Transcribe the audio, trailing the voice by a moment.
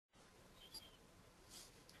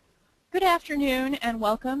Good afternoon and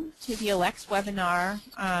welcome to the ALCTS webinar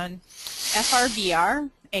on FRBR,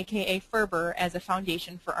 aka FRBR, as a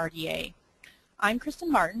foundation for RDA. I'm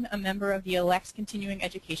Kristen Martin, a member of the ALCTS Continuing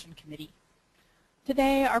Education Committee.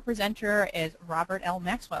 Today our presenter is Robert L.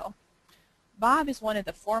 Maxwell. Bob is one of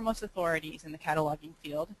the foremost authorities in the cataloging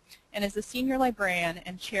field and is the senior librarian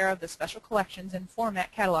and chair of the Special Collections and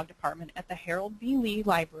Format Catalog Department at the Harold B. Lee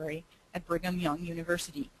Library at Brigham Young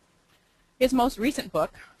University. His most recent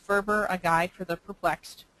book, FRBR, A Guide for the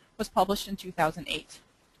Perplexed, was published in 2008.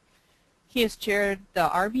 He has chaired the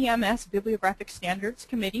RBMS Bibliographic Standards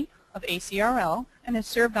Committee of ACRL and has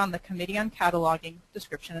served on the Committee on Cataloging,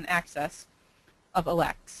 Description, and Access of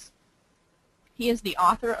ALCTS. He is the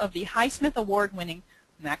author of the Highsmith Award-winning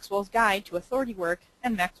Maxwell's Guide to Authority Work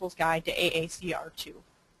and Maxwell's Guide to AACR2.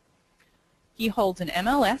 He holds an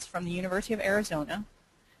MLS from the University of Arizona,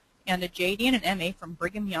 and a JD and an MA from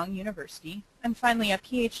Brigham Young University, and finally a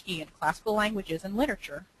PhD in Classical Languages and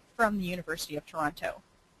Literature from the University of Toronto.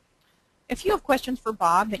 If you have questions for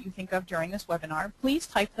Bob that you think of during this webinar, please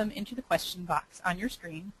type them into the question box on your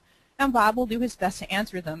screen, and Bob will do his best to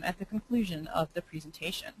answer them at the conclusion of the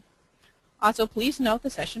presentation. Also, please note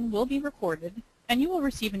the session will be recorded, and you will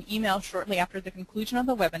receive an email shortly after the conclusion of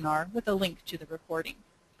the webinar with a link to the recording.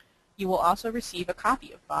 You will also receive a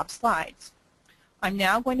copy of Bob's slides. I'm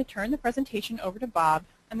now going to turn the presentation over to Bob,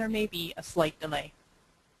 and there may be a slight delay.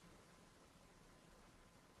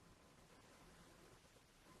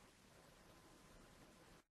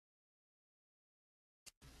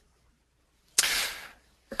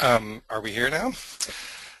 Are we here now?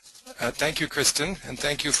 Thank you, Kristen, and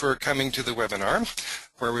thank you for coming to the webinar,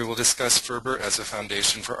 where we will discuss FRBR as a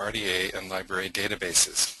foundation for RDA and library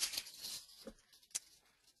databases.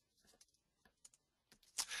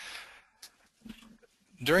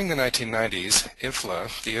 During the 1990s,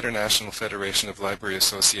 IFLA, the International Federation of Library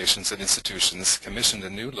Associations and Institutions, commissioned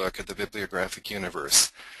a new look at the bibliographic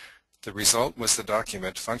universe. The result was the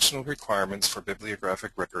document Functional Requirements for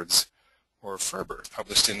Bibliographic Records, or FRBR,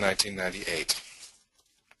 published in 1998.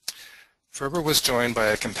 FRBR was joined by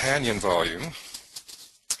a companion volume,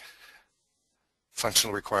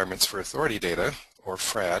 Functional Requirements for Authority Data, or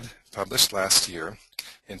FRAD, published last year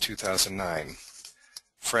in 2009.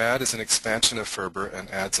 FRAD is an expansion of FRBR and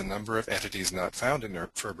adds a number of entities not found in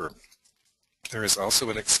FRBR. There is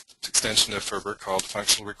also an extension of FRBR called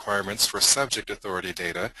Functional Requirements for Subject Authority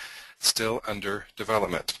Data, still under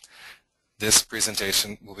development. This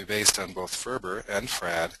presentation will be based on both FRBR and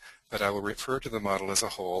FRAD, but I will refer to the model as a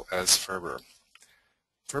whole as FRBR.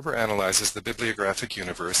 FRBR analyzes the bibliographic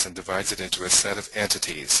universe and divides it into a set of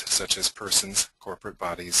entities, such as persons, corporate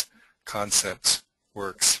bodies, concepts,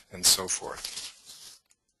 works, and so forth.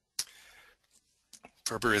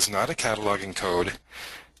 FRBR is not a cataloging code.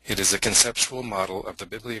 It is a conceptual model of the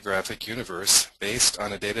bibliographic universe based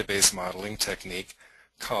on a database modeling technique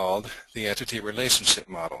called the Entity Relationship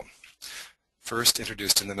Model, first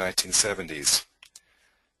introduced in the 1970s.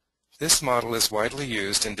 This model is widely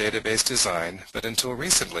used in database design, but until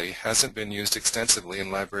recently hasn't been used extensively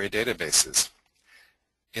in library databases.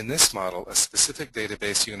 In this model, a specific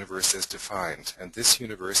database universe is defined, and this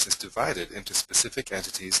universe is divided into specific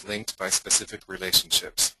entities linked by specific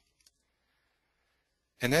relationships.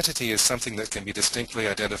 An entity is something that can be distinctly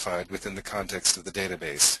identified within the context of the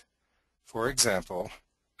database. For example,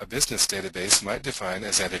 a business database might define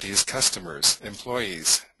as entities customers,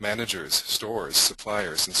 employees, managers, stores,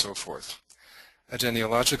 suppliers, and so forth. A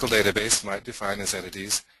genealogical database might define as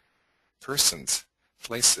entities persons,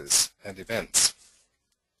 places, and events.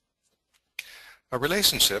 A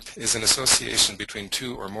relationship is an association between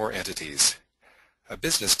two or more entities. A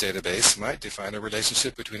business database might define a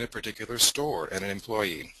relationship between a particular store and an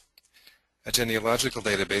employee. A genealogical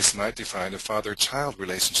database might define a father-child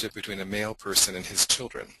relationship between a male person and his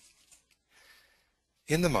children.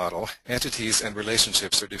 In the model, entities and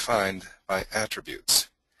relationships are defined by attributes.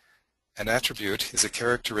 An attribute is a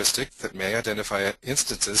characteristic that may identify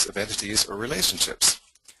instances of entities or relationships.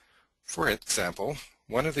 For example,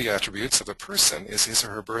 one of the attributes of a person is his or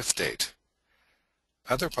her birth date.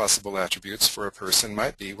 Other possible attributes for a person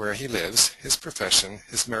might be where he lives, his profession,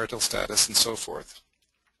 his marital status, and so forth.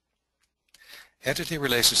 Entity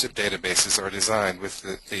relationship databases are designed with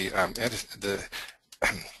the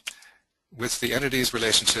entities,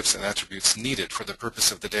 relationships, and attributes needed for the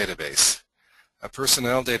purpose of the database. A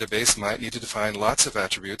personnel database might need to define lots of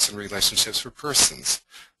attributes and relationships for persons.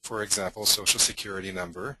 For example, social security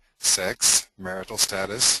number, sex, marital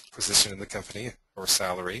status, position in the company, or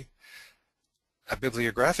salary. A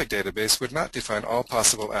bibliographic database would not define all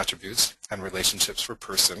possible attributes and relationships for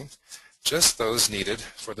person, just those needed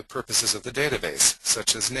for the purposes of the database,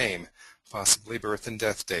 such as name, possibly birth and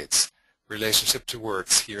death dates, relationship to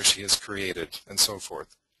works he or she has created, and so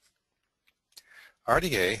forth.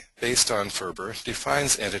 RDA, based on FRBR,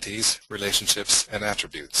 defines entities, relationships, and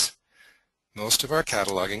attributes. Most of our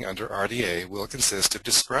cataloging under RDA will consist of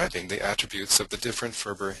describing the attributes of the different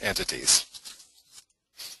FRBR entities.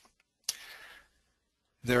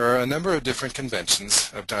 There are a number of different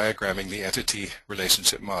conventions of diagramming the entity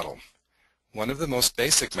relationship model. One of the most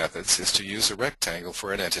basic methods is to use a rectangle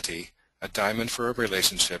for an entity, a diamond for a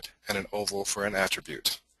relationship, and an oval for an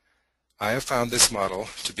attribute. I have found this model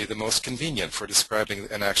to be the most convenient for describing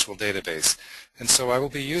an actual database, and so I will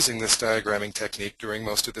be using this diagramming technique during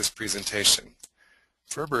most of this presentation.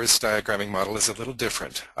 FRBR's diagramming model is a little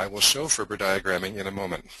different. I will show FRBR diagramming in a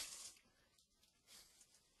moment.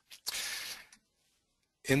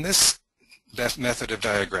 In this method of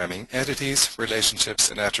diagramming, entities,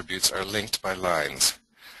 relationships, and attributes are linked by lines.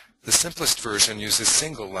 The simplest version uses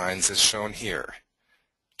single lines as shown here.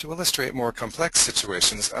 To illustrate more complex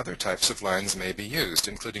situations, other types of lines may be used,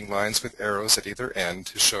 including lines with arrows at either end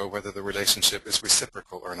to show whether the relationship is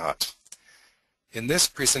reciprocal or not. In this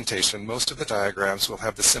presentation, most of the diagrams will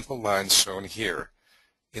have the simple lines shown here.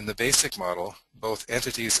 In the basic model, both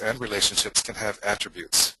entities and relationships can have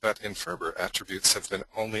attributes, but in FRBR, attributes have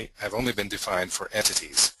only been defined for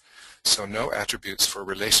entities, so no attributes for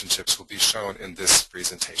relationships will be shown in this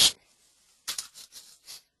presentation.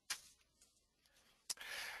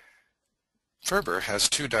 FRBR has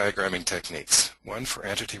two diagramming techniques, one for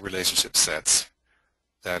entity relationship sets,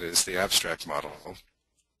 that is the abstract model,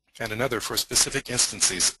 and another for specific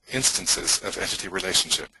instances of entity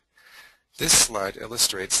relationship. This slide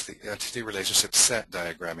illustrates the entity relationship set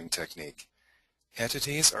diagramming technique.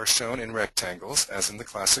 Entities are shown in rectangles, as in the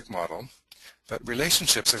classic model, but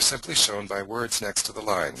relationships are simply shown by words next to the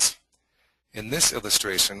lines. In this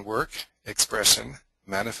illustration, work, expression,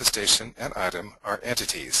 manifestation, and item are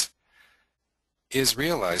entities. Is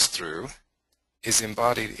realized through, is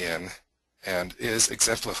embodied in, and is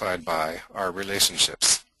exemplified by are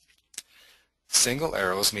relationships. Single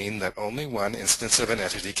arrows mean that only one instance of an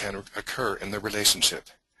entity can occur in the relationship.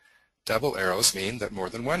 Double arrows mean that more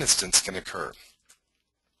than one instance can occur.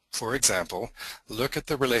 For example, look at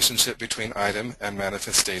the relationship between item and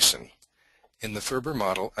manifestation. In the FRBR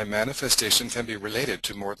model, a manifestation can be related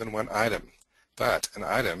to more than one item, but an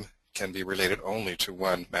item can be related only to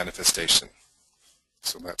one manifestation.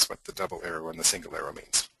 So that's what the double arrow and the single arrow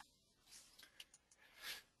means.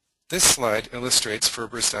 This slide illustrates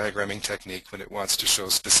FRBR's diagramming technique when it wants to show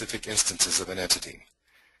specific instances of an entity.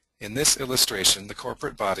 In this illustration, the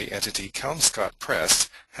corporate body entity Kelmscott Press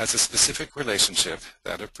has a specific relationship,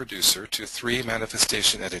 that of producer, to three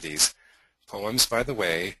manifestation entities: Poems by the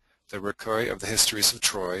Way, the Recueil of the Histories of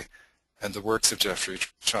Troy, and the works of Geoffrey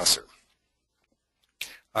Chaucer.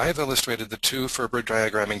 I have illustrated the two FRBR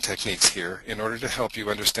diagramming techniques here in order to help you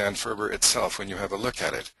understand FRBR itself when you have a look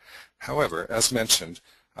at it. However, as mentioned,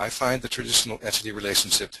 I find the traditional entity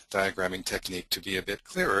relationship diagramming technique to be a bit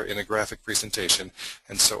clearer in a graphic presentation,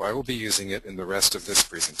 and so I will be using it in the rest of this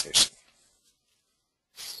presentation.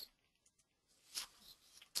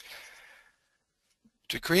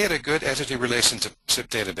 To create a good entity relationship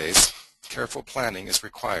database, careful planning is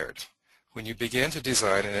required. When you begin to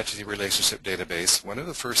design an entity relationship database, one of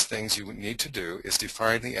the first things you need to do is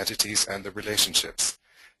define the entities and the relationships.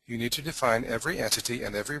 You need to define every entity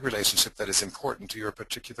and every relationship that is important to your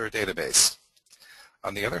particular database.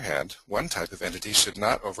 On the other hand, one type of entity should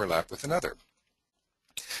not overlap with another.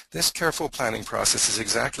 This careful planning process is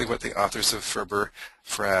exactly what the authors of FRBR,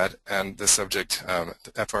 FRAD, and the subject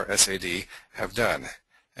FRSAD have done,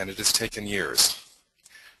 and it has taken years.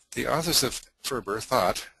 The authors of FRBR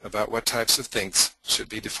thought about what types of things should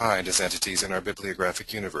be defined as entities in our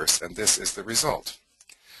bibliographic universe, and this is the result.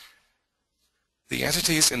 The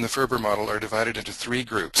entities in the FRBR model are divided into three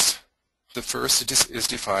groups. The first is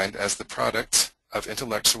defined as the products of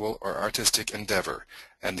intellectual or artistic endeavor,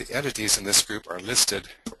 and the entities in this group are listed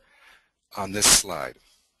on this slide.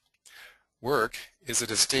 Work is a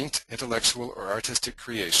distinct intellectual or artistic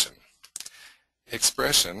creation.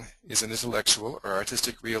 Expression is an intellectual or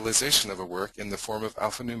artistic realization of a work in the form of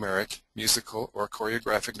alphanumeric, musical, or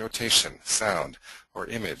choreographic notation, sound, or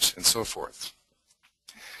image, and so forth.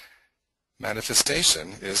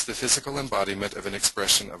 Manifestation is the physical embodiment of an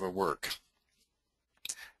expression of a work.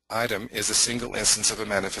 Item is a single instance of a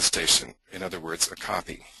manifestation, in other words, a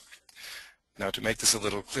copy. Now, to make this a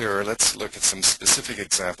little clearer, let's look at some specific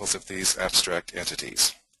examples of these abstract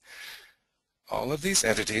entities. All of these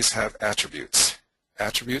entities have attributes.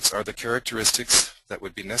 Attributes are the characteristics that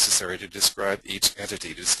would be necessary to describe each entity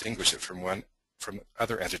to distinguish it from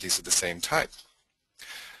other entities of the same type.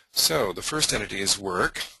 So the first entity is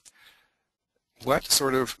work. What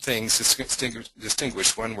sort of things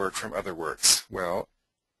distinguish one work from other works? Well,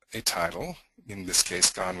 a title, in this case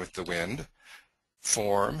Gone with the Wind.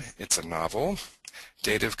 Form, it's a novel.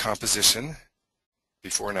 Date of composition,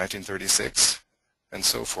 before 1936, and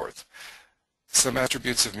so forth. Some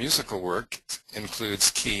attributes of musical work include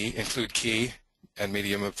key and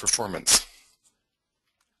medium of performance.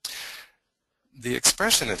 The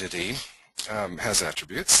expression entity has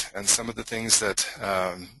attributes, and some of the things that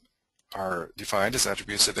are defined as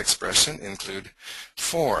attributes of expression include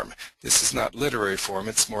form. This is not literary form,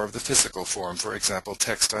 it's more of the physical form. For example,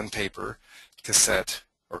 text on paper, cassette,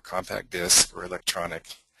 or compact disc, or electronic.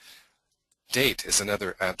 Date is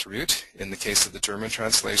another attribute. In the case of the German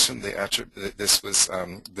translation, this was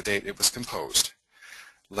the date it was composed.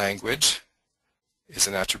 Language is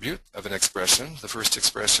an attribute of an expression. The first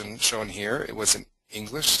expression shown here, it was an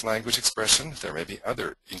English language expression. There may be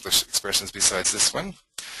other English expressions besides this one.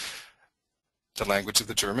 The language of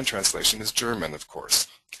the German translation is German, of course.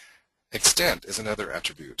 Extent is another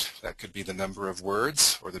attribute. That could be the number of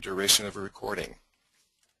words or the duration of a recording.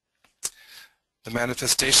 The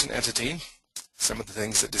manifestation entity, some of the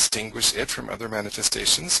things that distinguish it from other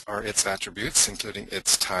manifestations are its attributes, including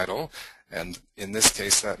its title, and in this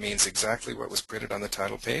case that means exactly what was printed on the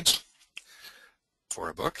title page for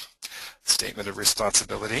a book. Statement of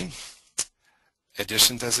responsibility,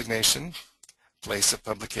 edition designation, place of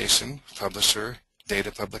publication, publisher, date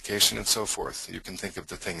of publication, and so forth. You can think of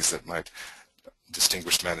the things that might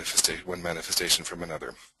distinguish one manifestation from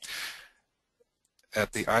another.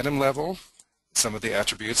 At the item level, some of the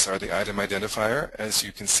attributes are the item identifier. As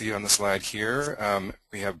you can see on the slide here,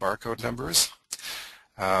 we have barcode numbers.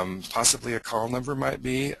 Possibly a call number might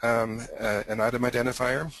be an item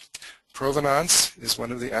identifier. Provenance is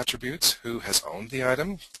one of the attributes. Who has owned the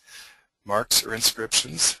item? Marks or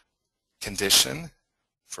inscriptions. Condition.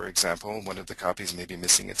 For example, one of the copies may be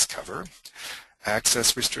missing its cover.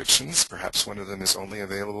 Access restrictions. Perhaps one of them is only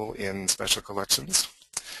available in special collections.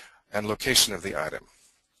 And location of the item.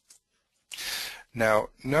 Now,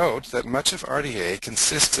 note that much of RDA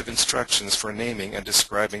consists of instructions for naming and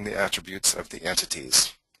describing the attributes of the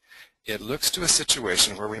entities. It looks to a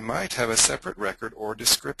situation where we might have a separate record or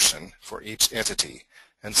description for each entity,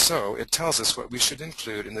 and so it tells us what we should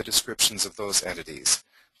include in the descriptions of those entities.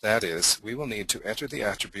 That is, we will need to enter the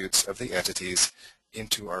attributes of the entities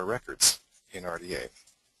into our records in RDA.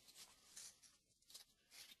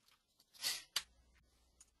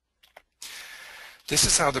 This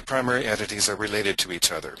is how the primary entities are related to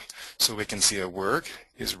each other. So we can see a work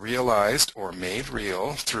is realized or made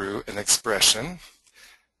real through an expression.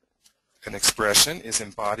 An expression is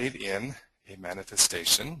embodied in a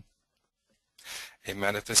manifestation. A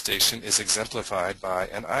manifestation is exemplified by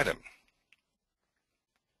an item.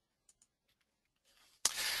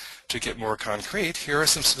 To get more concrete, here are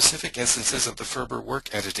some specific instances of the FRBR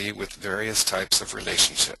work entity with various types of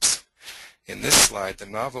relationships. In this slide, the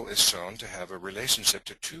novel is shown to have a relationship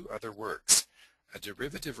to two other works, a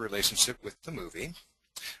derivative relationship with the movie,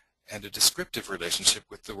 and a descriptive relationship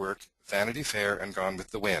with the work Vanity Fair and Gone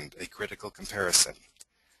with the Wind, a critical comparison.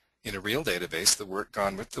 In a real database, the work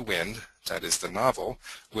Gone with the Wind, that is the novel,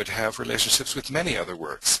 would have relationships with many other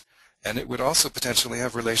works, and it would also potentially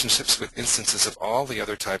have relationships with instances of all the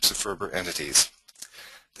other types of FRBR entities.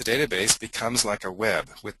 The database becomes like a web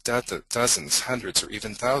with dozens, hundreds, or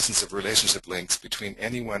even thousands of relationship links between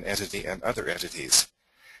any one entity and other entities.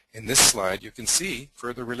 In this slide, you can see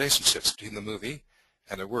further relationships between the movie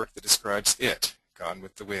and a work that describes it, Gone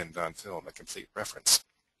with the Wind on film, a complete reference,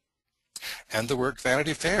 and the work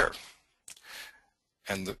Vanity Fair,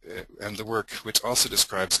 and the work which also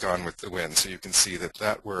describes Gone with the Wind. So you can see that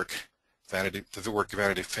that work, the work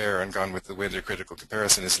Vanity Fair and Gone with the Wind, a critical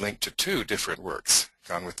comparison, is linked to two different works,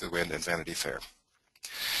 Gone with the Wind and Vanity Fair.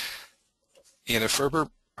 In a FRBR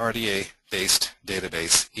RDA-based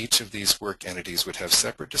database, each of these work entities would have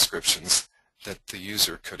separate descriptions that the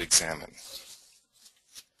user could examine.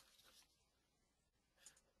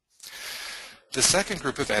 The second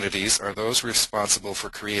group of entities are those responsible for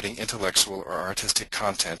creating intellectual or artistic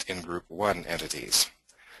content in Group 1 entities.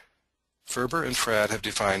 FRBR and FRAD have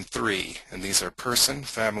defined three, and these are person,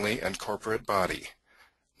 family, and corporate body.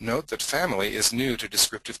 Note that family is new to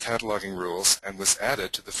descriptive cataloging rules and was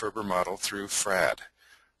added to the FRBR model through FRAD.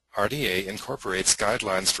 RDA incorporates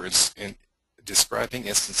guidelines for describing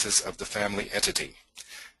instances of the family entity.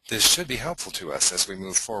 This should be helpful to us as we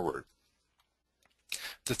move forward.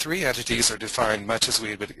 The three entities are defined much as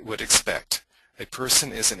we would expect. A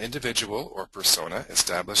person is an individual or persona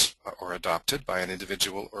established or adopted by an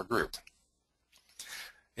individual or group.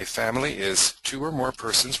 A family is two or more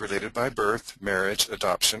persons related by birth, marriage,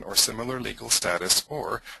 adoption, or similar legal status,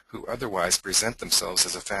 or who otherwise present themselves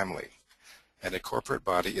as a family. And a corporate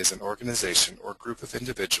body is an organization or group of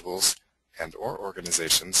individuals and/or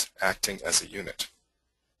organizations acting as a unit.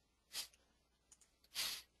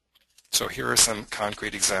 So here are some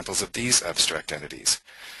concrete examples of these abstract entities.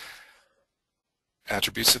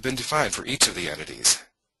 Attributes have been defined for each of the entities.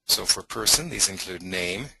 So for person, these include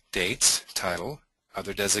name, dates, title,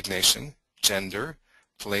 other designation, gender,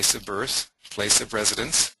 place of birth, place of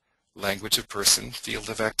residence, language of person, field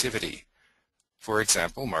of activity. For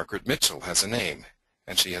example, Margaret Mitchell has a name,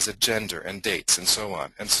 and she has a gender and dates and so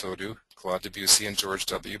on, and so do Claude Debussy and George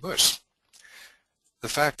W. Bush. The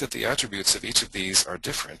fact that the attributes of each of these are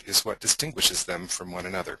different is what distinguishes them from one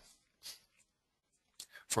another.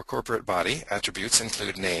 For corporate body, attributes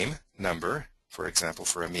include name, number, for example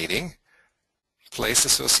for a meeting, place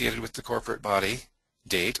associated with the corporate body,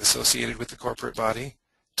 date associated with the corporate body,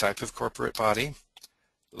 type of corporate body,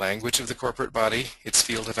 language of the corporate body, its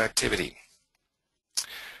field of activity.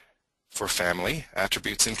 For family,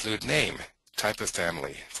 attributes include name, type of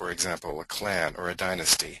family, for example a clan or a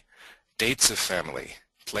dynasty, dates of family,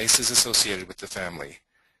 places associated with the family,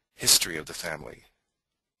 history of the family.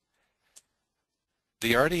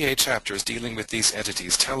 The RDA chapters dealing with these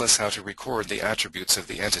entities tell us how to record the attributes of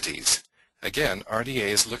the entities. Again, RDA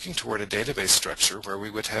is looking toward a database structure where we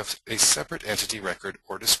would have a separate entity record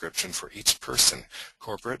or description for each person,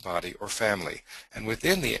 corporate body, or family, and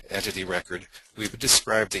within the entity record we would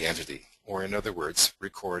describe the entity, or in other words,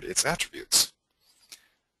 record its attributes.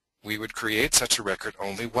 We would create such a record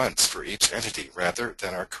only once for each entity, rather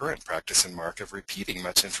than our current practice in MARC of repeating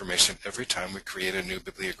much information every time we create a new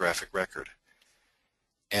bibliographic record.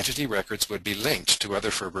 Entity records would be linked to other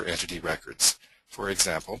FRBR entity records. For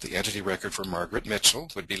example, the entity record for Margaret Mitchell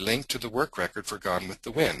would be linked to the work record for Gone with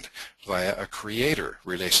the Wind via a creator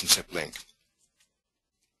relationship link.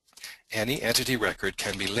 Any entity record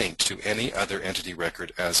can be linked to any other entity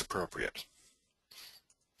record as appropriate.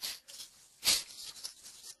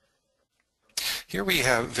 Here we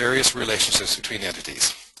have various relationships between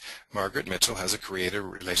entities. Margaret Mitchell has a creator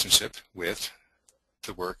relationship with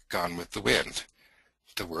the work Gone with the Wind.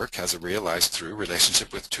 The work has a realized through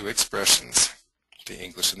relationship with two expressions, the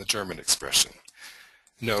English and the German expression.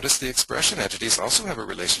 Notice the expression entities also have a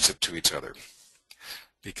relationship to each other,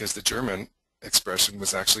 because the German expression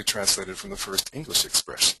was actually translated from the first English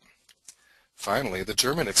expression. Finally, the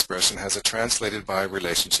German expression has a translated by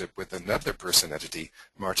relationship with another person entity,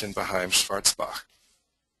 Martin Beheim-Schwarzbach.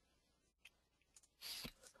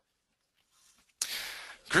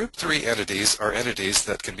 Group 3 entities are entities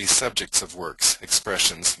that can be subjects of works,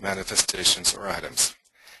 expressions, manifestations, or items.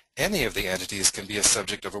 Any of the entities can be a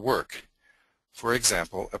subject of a work. For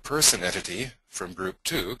example, a person entity from Group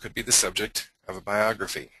 2 could be the subject of a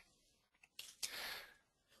biography.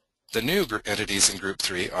 The new entities in Group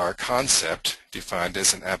 3 are concept, defined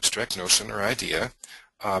as an abstract notion or idea,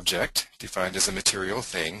 object, defined as a material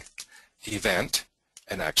thing, event,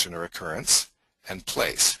 an action or occurrence, and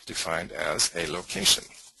place, defined as a location.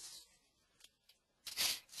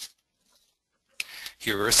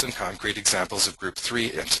 Here are some concrete examples of Group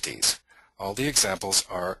 3 entities. All the examples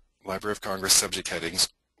are Library of Congress subject headings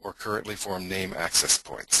or currently form name access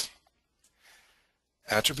points.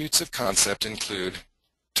 Attributes of concept include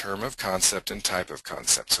term of concept and type of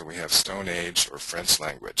concept, so we have Stone Age or French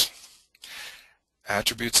language.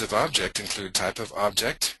 Attributes of object include type of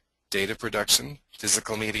object, date of production,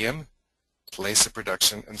 physical medium, place of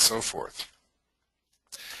production, and so forth.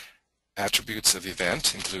 Attributes of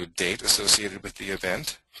event include date associated with the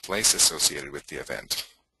event, place associated with the event.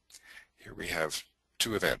 Here we have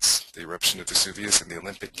two events, the eruption of Vesuvius and the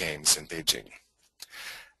Olympic Games in Beijing.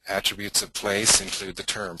 Attributes of place include the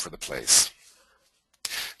term for the place.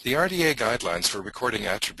 The RDA guidelines for recording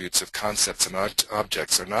attributes of concepts and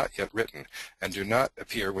objects are not yet written and do not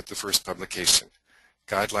appear with the first publication.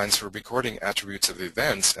 Guidelines for recording attributes of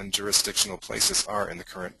events and jurisdictional places are in the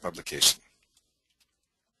current publication.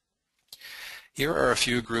 Here are a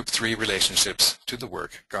few Group 3 relationships to the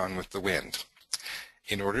work Gone with the Wind.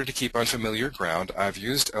 In order to keep on familiar ground, I've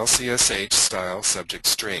used LCSH-style subject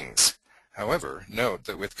strings. However, note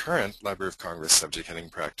that with current Library of Congress subject heading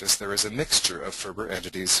practice, there is a mixture of FRBR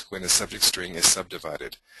entities when a subject string is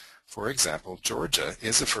subdivided. For example, Georgia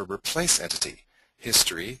is a FRBR place entity.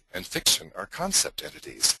 History and fiction are concept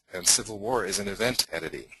entities, and Civil War is an event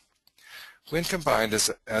entity. When combined as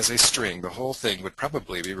a string, the whole thing would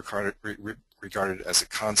probably be regarded as a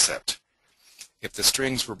concept. If the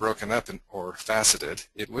strings were broken up or faceted,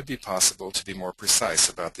 it would be possible to be more precise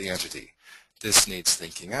about the entity. This needs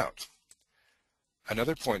thinking out.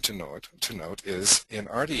 Another point to note is, in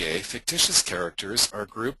RDA, fictitious characters are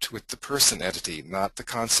grouped with the person entity, not the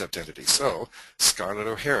concept entity. So, Scarlett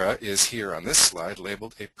O'Hara is here on this slide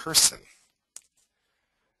labeled a person.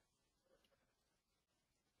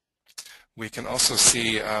 We can also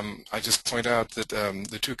see, I just point out that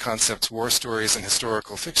the two concepts, war stories and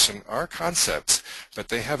historical fiction, are concepts, but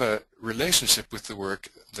they have a relationship with the work.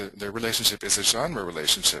 Their relationship is a genre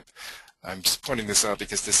relationship. I'm just pointing this out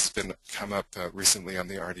because this has come up recently on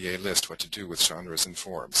the RDA list, what to do with genres and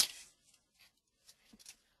forms.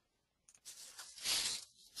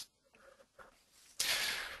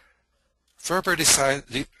 FRBR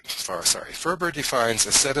defines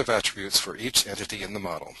a set of attributes for each entity in the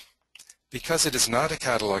model. Because it is not a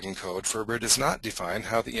cataloging code, FRBR does not define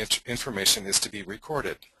how the information is to be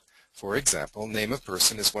recorded. For example, name of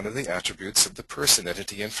person is one of the attributes of the person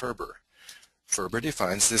entity in FRBR. FRBR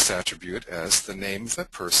defines this attribute as the name of a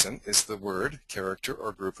person is the word, character,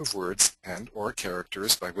 or group of words and/or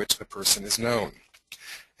characters by which a person is known,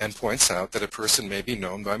 and points out that a person may be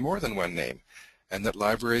known by more than one name, and that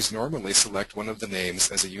libraries normally select one of the names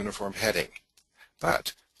as a uniform heading.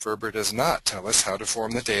 But FRBR does not tell us how to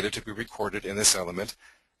form the data to be recorded in this element,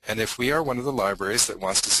 and if we are one of the libraries that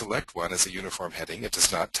wants to select one as a uniform heading, it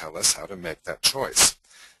does not tell us how to make that choice.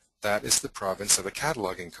 That is the province of a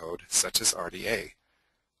cataloging code, such as RDA.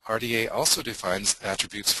 RDA also defines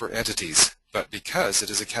attributes for entities, but because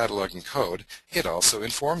it is a cataloging code, it also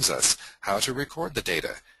informs us how to record the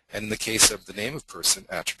data, and in the case of the name of person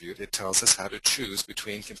attribute, it tells us how to choose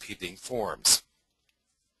between competing forms.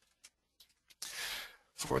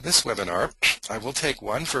 For this webinar, I will take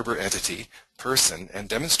one FRBR entity, person, and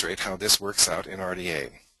demonstrate how this works out in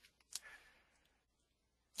RDA.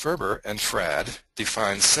 FRBR and FRAD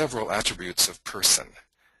define several attributes of person.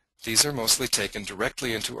 These are mostly taken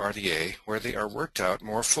directly into RDA, where they are worked out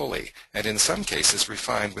more fully, and in some cases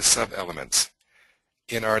refined with sub-elements.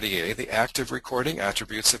 In RDA, the active recording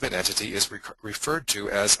attributes of an entity is referred to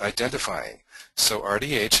as identifying, so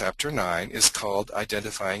RDA Chapter 9 is called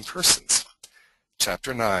Identifying Persons.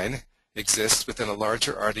 Chapter 9 exists within a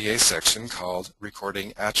larger RDA section called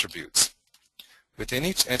Recording Attributes. Within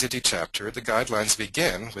each entity chapter, the guidelines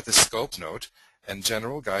begin with a scope note and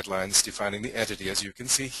general guidelines defining the entity, as you can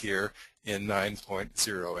see here in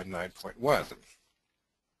 9.0 and 9.1.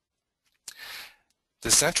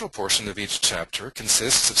 The central portion of each chapter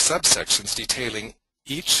consists of subsections detailing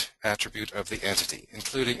each attribute of the entity,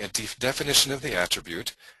 including a definition of the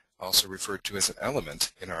attribute, also referred to as an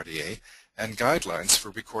element in RDA, and guidelines for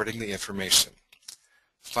recording the information.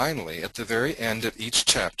 Finally, at the very end of each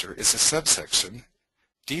chapter is a subsection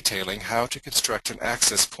detailing how to construct an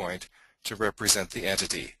access point to represent the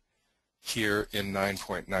entity, here in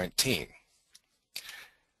 9.19.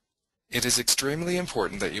 It is extremely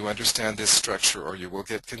important that you understand this structure or you will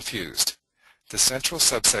get confused. The central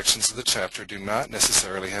subsections of the chapter do not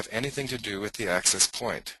necessarily have anything to do with the access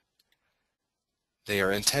point. They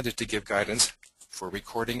are intended to give guidance for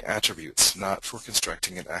recording attributes, not for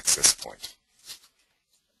constructing an access point.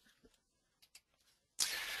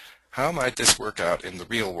 How might this work out in the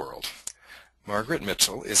real world? Margaret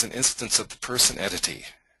Mitchell is an instance of the person entity.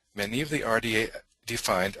 Many of the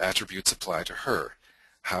RDA-defined attributes apply to her.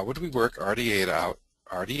 How would we work RDA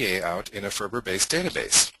out in a FRBR-based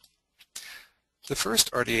database? The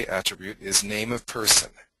first RDA attribute is name of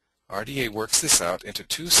person. RDA works this out into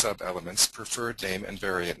two sub-elements, preferred name and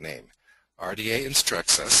variant name. RDA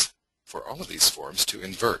instructs us, for all of these forms, to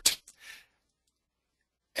invert.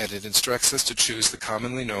 And it instructs us to choose the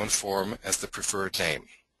commonly known form as the preferred name.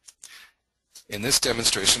 In this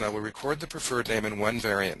demonstration, I will record the preferred name and one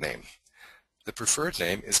variant name. The preferred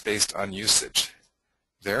name is based on usage.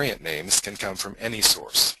 Variant names can come from any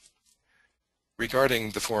source.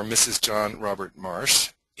 Regarding the form Mrs. John Robert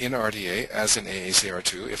Marsh, in RDA, as in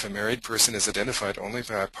AACR2, if a married person is identified only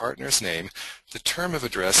by a partner's name, the term of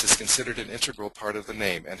address is considered an integral part of the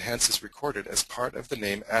name and hence is recorded as part of the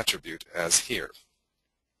name attribute, as here.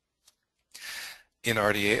 In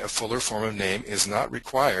RDA, a fuller form of name is not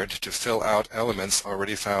required to fill out elements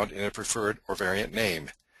already found in a preferred or variant name.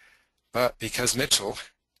 But because Mitchell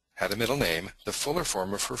had a middle name, the fuller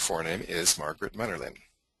form of her forename is Margaret Munnerlyn.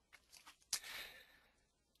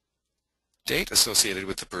 Date associated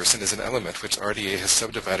with the person is an element which RDA has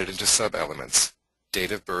subdivided into sub-elements: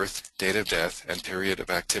 date of birth, date of death, and period of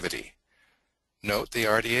activity. Note the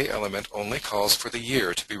RDA element only calls for the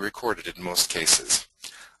year to be recorded in most cases.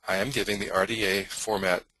 I am giving the RDA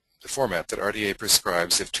format the format that RDA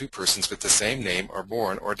prescribes if two persons with the same name are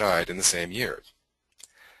born or died in the same year.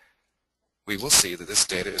 We will see that this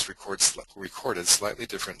data is recorded slightly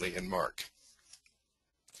differently in MARC.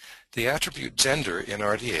 The attribute gender in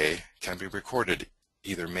RDA can be recorded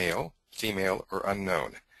either male, female, or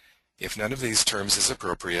unknown. If none of these terms is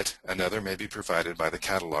appropriate, another may be provided by the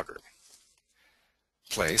cataloger.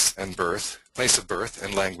 Place of birth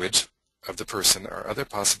and language of the person are other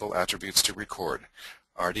possible attributes to record.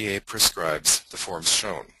 RDA prescribes the forms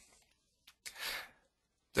shown.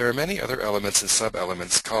 There are many other elements and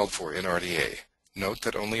sub-elements called for in RDA. Note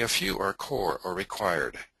that only a few are core or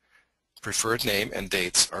required. Preferred name and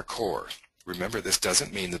dates are core. Remember, this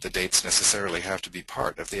doesn't mean that the dates necessarily have to be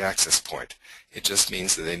part of the access point. It just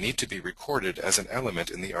means that they need to be recorded as an element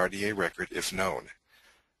in the RDA record if known.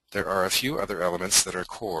 There are a few other elements that are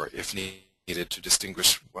core if needed to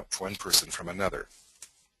distinguish one person from another.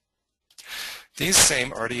 These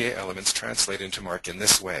same RDA elements translate into MARC in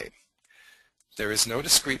this way. There is no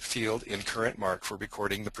discrete field in current MARC for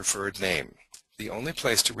recording the preferred name. The only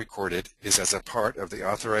place to record it is as a part of the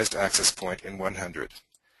authorized access point in 100.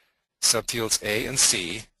 Subfields A and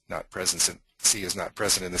C, C is not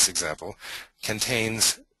present in this example,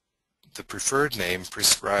 contains the preferred name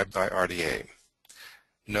prescribed by RDA.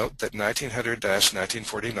 Note that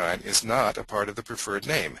 1900-1949 is not a part of the preferred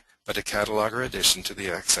name, but a cataloger addition to the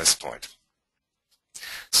access point.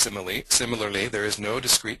 Similarly, there is no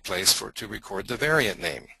discrete place to record the variant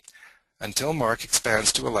name. Until MARC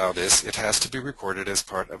expands to allow this, it has to be recorded as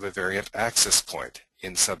part of a variant access point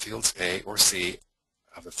in subfields A or C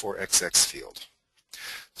of the 4XX field.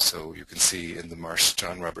 So you can see in the Marsh,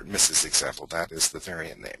 John, Robert, Mrs. example, that is the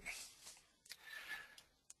variant name.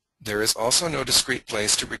 There is also no discrete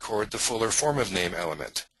place to record the fuller form of name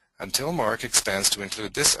element. Until MARC expands to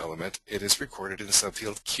include this element, it is recorded in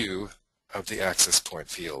subfield Q of the access point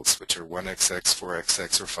fields, which are 1XX,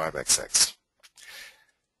 4XX, or 5XX.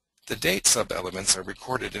 The date sub-elements are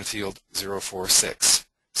recorded in field 046.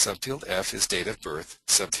 Subfield F is date of birth,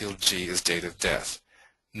 subfield G is date of death.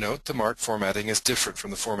 Note the MARC formatting is different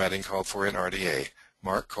from the formatting called for in RDA.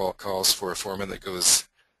 MARC calls for a format that goes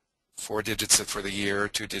 4 digits for the year,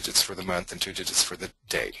 2 digits for the month, and 2 digits for the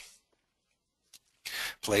day.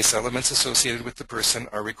 Place elements associated with the person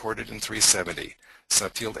are recorded in 370.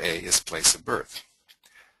 Subfield A is place of birth.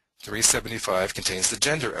 375 contains the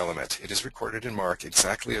gender element. It is recorded in MARC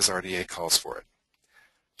exactly as RDA calls for it.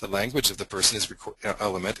 The language of the person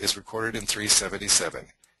element is recorded in 377.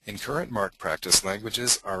 In current MARC practice,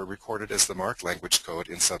 languages are recorded as the MARC language code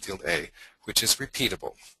in subfield A, which is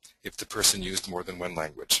repeatable if the person used more than one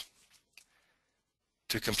language.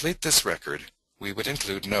 To complete this record, we would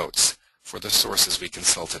include notes for the sources we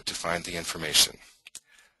consulted to find the information.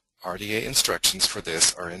 RDA instructions for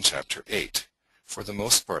this are in Chapter 8. For the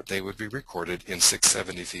most part, they would be recorded in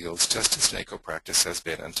 670 fields, just as NACO practice has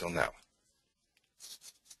been until now.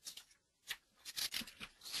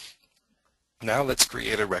 Now let's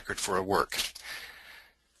create a record for a work.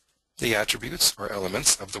 The attributes or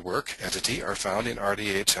elements of the work entity are found in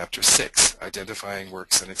RDA Chapter 6, Identifying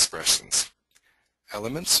Works and Expressions.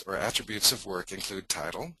 Elements or attributes of work include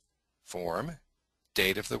title, form,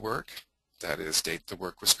 date of the work, that is, date the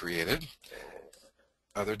work was created,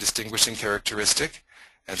 other distinguishing characteristic,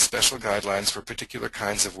 and special guidelines for particular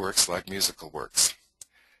kinds of works like musical works.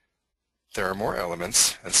 There are more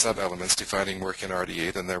elements and sub-elements defining work in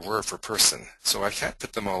RDA than there were for person, so I can't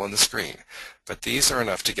put them all on the screen, but these are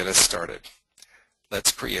enough to get us started.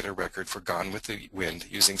 Let's create a record for Gone with the Wind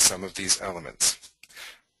using some of these elements.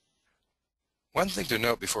 One thing to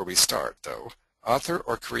note before we start, though, author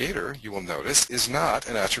or creator, you will notice, is not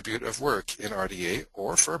an attribute of work in RDA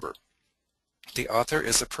or FRBR. The author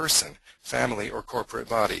is a person, family, or corporate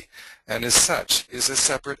body, and as such is a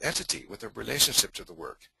separate entity with a relationship to the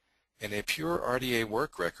work. In a pure RDA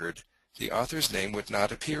work record, the author's name would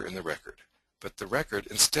not appear in the record, but the record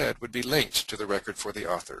instead would be linked to the record for the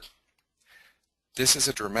author. This is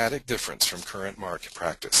a dramatic difference from current MARC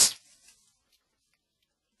practice.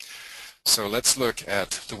 So let's look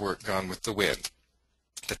at the work Gone with the Wind.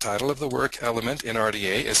 The title of the work element in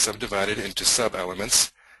RDA is subdivided into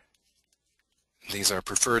sub-elements. These are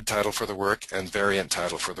preferred title for the work and variant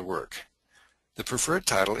title for the work. The preferred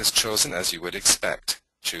title is chosen as you would expect.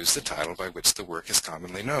 Choose the title by which the work is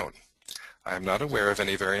commonly known. I am not aware of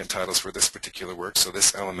any variant titles for this particular work, so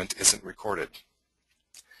this element isn't recorded.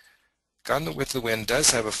 Gone with the Wind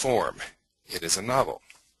does have a form. It is a novel.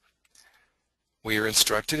 We are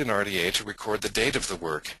instructed in RDA to record the date of the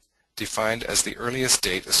work, defined as the earliest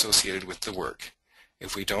date associated with the work.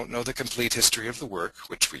 If we don't know the complete history of the work,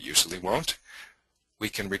 which we usually won't, we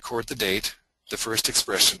can record the date the first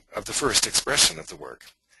expression of the work.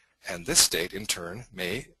 And this date, in turn,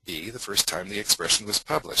 may be the first time the expression was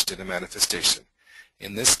published in a manifestation.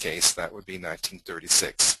 In this case, that would be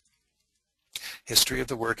 1936. History of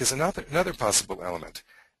the work is another possible element,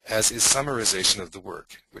 as is summarization of the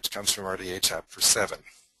work, which comes from RDA Chapter 7.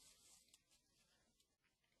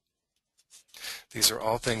 These are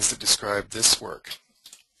all things that describe this work.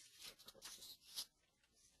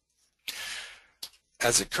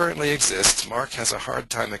 As it currently exists, MARC has a hard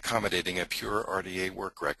time accommodating a pure RDA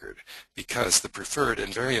work record because the preferred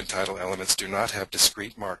and variant title elements do not have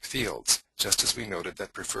discrete MARC fields, just as we noted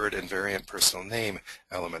that preferred and variant personal name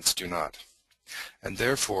elements do not, and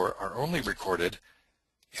therefore are only recorded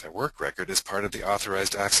in a work record as part of the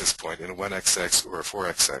authorized access point in a 1XX or a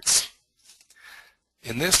 4XX.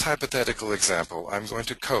 In this hypothetical example, I'm going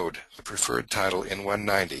to code the preferred title in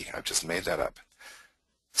 190. I've just made that up.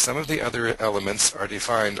 Some of the other elements are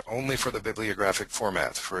defined only for the bibliographic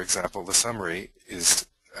format. For example, the summary is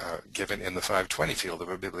given in the 520 field of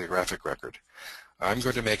a bibliographic record. I'm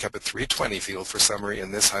going to make up a 320 field for summary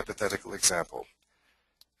in this hypothetical example.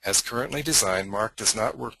 As currently designed, MARC does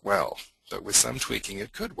not work well, but with some tweaking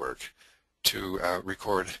it could work to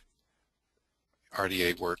record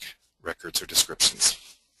RDA work records or descriptions.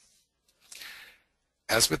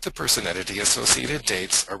 As with the person entity, associated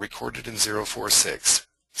dates are recorded in 046.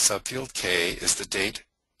 Subfield K is the date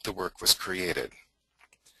the work was created.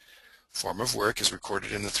 Form of work is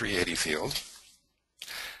recorded in the 380 field.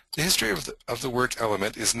 The history of the work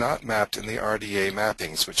element is not mapped in the RDA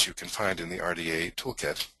mappings, which you can find in the RDA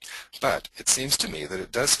toolkit, but it seems to me that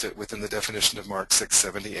it does fit within the definition of MARC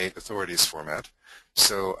 678 authorities format,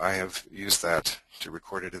 so I have used that to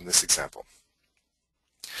record it in this example.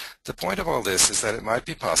 The point of all this is that it might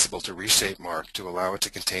be possible to reshape MARC to allow it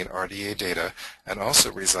to contain RDA data and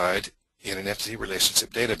also reside in an entity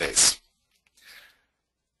relationship database.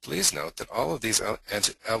 Please note that all of these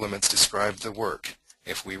elements describe the work.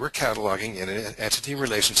 If we were cataloging in an entity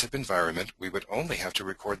relationship environment, we would only have to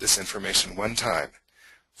record this information one time.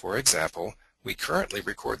 For example, we currently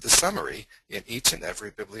record the summary in each and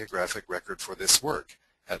every bibliographic record for this work,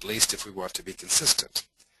 at least if we want to be consistent.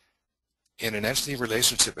 In an entity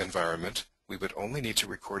relationship environment, we would only need to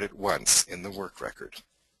record it once in the work record.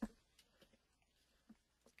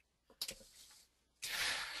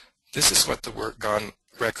 This is what the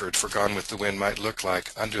record for Gone with the Wind might look like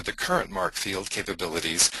under the current MARC field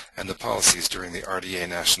capabilities and the policies during the RDA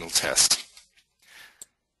national test.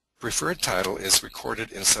 Preferred title is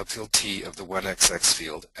recorded in subfield T of the 1XX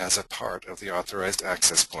field as a part of the authorized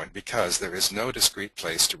access point because there is no discrete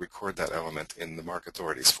place to record that element in the MARC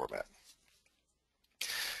authorities format.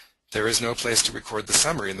 There is no place to record the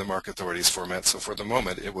summary in the MARC authorities format, so for the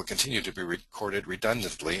moment it will continue to be recorded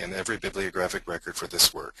redundantly in every bibliographic record for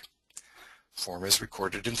this work. Form is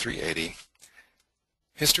recorded in 380.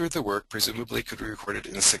 History of the work presumably could be recorded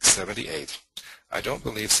in 678. I don't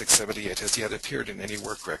believe 678 has yet appeared in any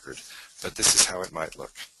work record, but this is how it might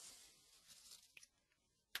look.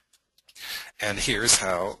 And here's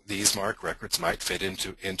how these MARC records might fit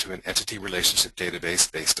into an entity relationship database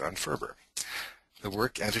based on FRBR. The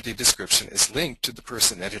work entity description is linked to the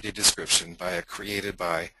person entity description by a created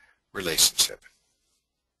by relationship.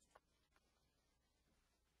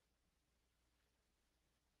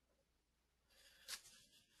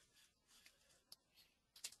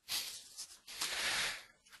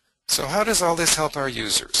 So how does all this help our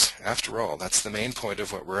users? After all, that's the main point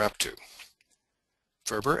of what we're up to.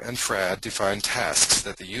 FRBR and FRAD define tasks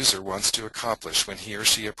that the user wants to accomplish when he or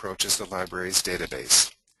she approaches the library's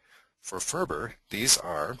database. For FRBR, these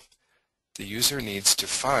are: the user needs to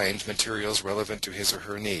find materials relevant to his or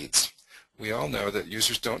her needs. We all know that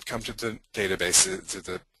users don't come to the database, to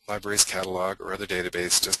the library's catalog or other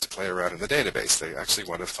database just to play around in the database. They actually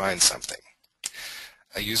want to find something.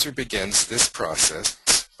 A user begins this process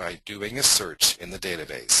by doing a search in the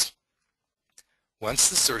database. Once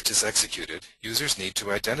the search is executed, users need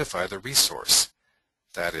to identify the resource.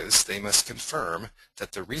 That is, they must confirm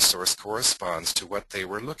that the resource corresponds to what they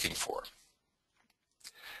were looking for.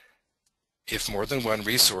 If more than one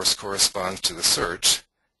resource corresponds to the search,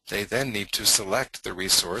 they then need to select the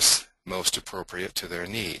resource most appropriate to their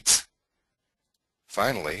needs.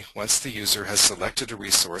 Finally, once the user has selected a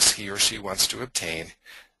resource he or she wants to obtain,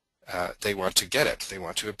 they want to get it, they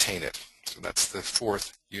want to obtain it. So that's the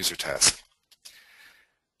fourth user task.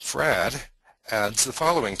 FRAD adds the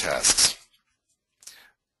following tasks.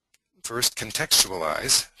 First,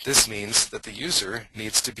 contextualize. This means that the user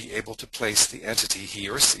needs to be able to place the entity he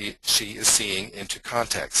or she is seeing into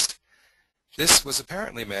context. This was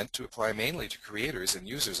apparently meant to apply mainly to creators and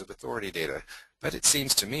users of authority data, but it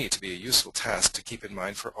seems to me to be a useful task to keep in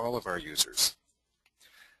mind for all of our users.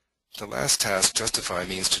 The last task, justify,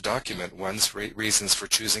 means to document one's reasons for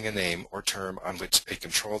choosing a name or term on which a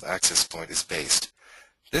controlled access point is based.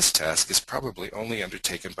 This task is probably only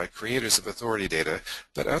undertaken by creators of authority data,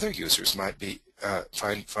 but other users might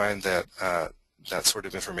find that sort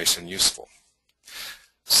of information useful.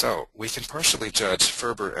 So, we can partially judge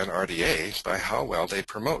FRBR and RDA by how well they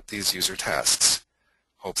promote these user tasks.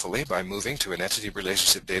 Hopefully, by moving to an entity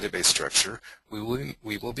relationship database structure,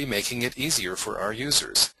 we will be making it easier for our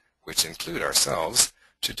users, which include ourselves,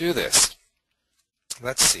 to do this.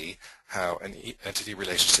 Let's see how an entity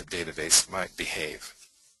relationship database might behave.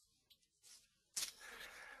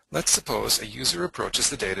 Let's suppose a user approaches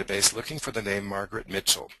the database looking for the name Margaret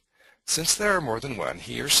Mitchell. Since there are more than one,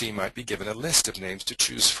 he or she might be given a list of names to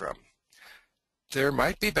choose from. There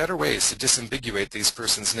might be better ways to disambiguate these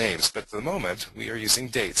persons' names, but at the moment we are using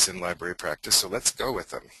dates in library practice, so let's go with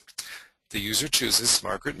them. The user chooses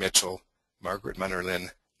Margaret Mitchell, Margaret Munnerlyn,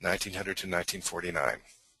 1900 to 1949.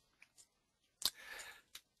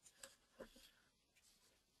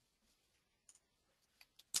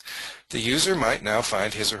 The user might now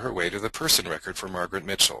find his or her way to the person record for Margaret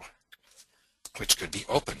Mitchell, which could be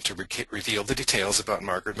opened to reveal the details about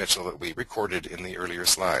Margaret Mitchell that we recorded in the earlier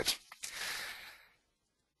slide.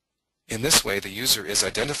 In this way, the user is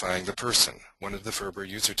identifying the person, one of the FRBR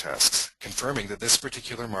user tasks, confirming that this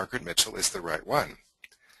particular Margaret Mitchell is the right one.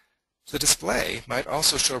 The display might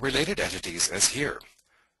also show related entities, as here.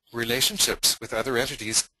 Relationships with other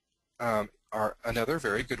entities are another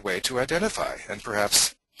very good way to identify, and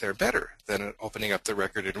perhaps they're better than opening up the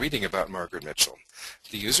record and reading about Margaret Mitchell.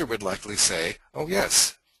 The user would likely say, oh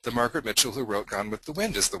yes, the Margaret Mitchell who wrote Gone with the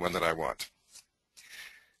Wind is the one that I want.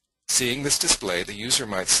 Seeing this display, the user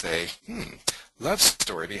might say, love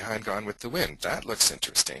story behind Gone with the Wind, that looks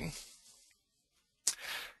interesting.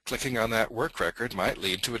 Clicking on that work record might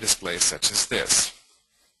lead to a display such as this.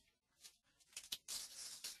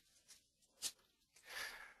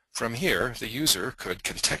 From here, the user could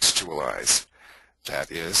contextualize.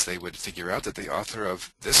 That is, they would figure out that the author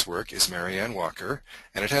of this work is Marianne Walker,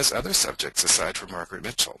 and it has other subjects aside from Margaret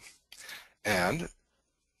Mitchell. And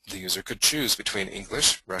the user could choose between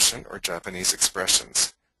English, Russian, or Japanese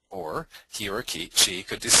expressions. Or he or she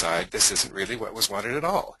could decide this isn't really what was wanted at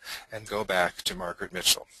all, and go back to Margaret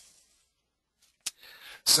Mitchell.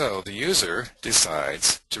 So the user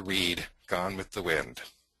decides to read Gone with the Wind.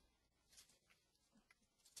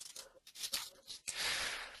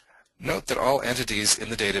 Note that all entities in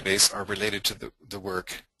the database are related to the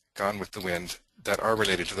work Gone with the Wind,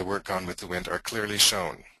 are clearly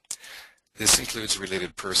shown. This includes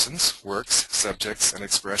related persons, works, subjects, and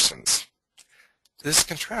expressions. This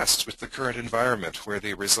contrasts with the current environment where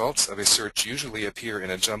the results of a search usually appear in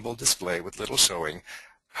a jumbled display with little showing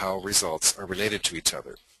how results are related to each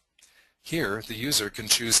other. Here, the user can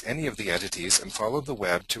choose any of the entities and follow the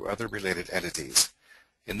web to other related entities.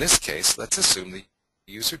 In this case, let's assume the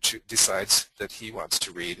user decides that he wants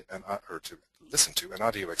to read or to listen to an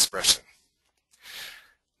audio expression.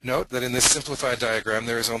 Note that in this simplified diagram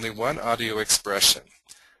there is only one audio expression.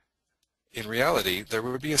 In reality, there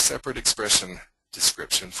would be a separate expression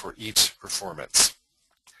description for each performance.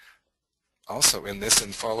 Also, in this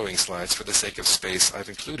and following slides, for the sake of space, I've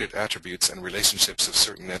included attributes and relationships of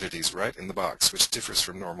certain entities right in the box, which differs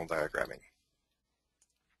from normal diagramming.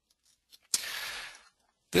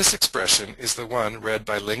 This expression is the one read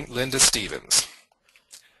by Linda Stevens,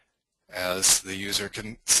 as the user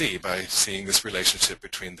can see by seeing this relationship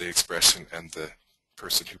between the expression and the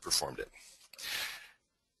person who performed it.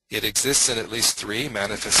 It exists in at least 3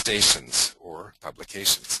 manifestations or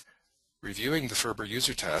publications. Reviewing the FRBR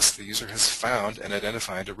user task, the user has found and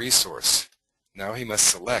identified a resource. Now he must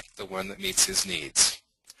select the one that meets his needs.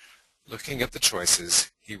 Looking at the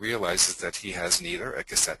choices, he realizes that he has neither a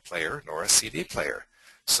cassette player nor a CD player,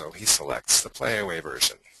 so he selects the playaway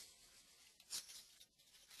version.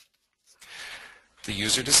 The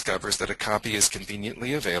user discovers that a copy is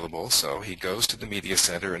conveniently available, so he goes to the media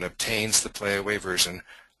center and obtains the playaway version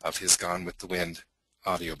of his Gone with the Wind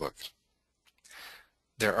audiobook.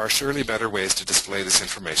 There are surely better ways to display this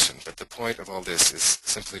information, but the point of all this is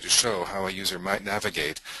simply to show how a user might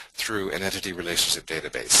navigate through an entity relationship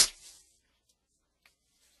database.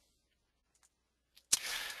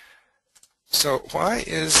 So why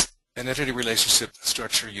is an entity relationship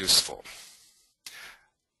structure useful?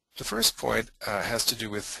 The first point has to do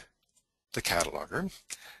with the cataloger.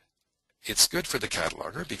 It's good for the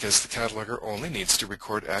cataloger because the cataloger only needs to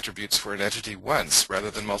record attributes for an entity once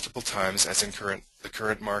rather than multiple times as in the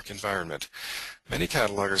current MARC environment. Many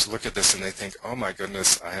catalogers look at this and they think, oh my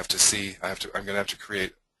goodness, I'm going to have to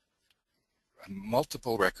create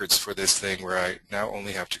multiple records for this thing where I now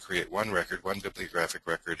only have to create one record, one bibliographic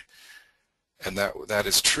record. And that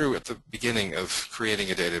is true at the beginning of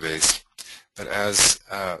creating a database. But as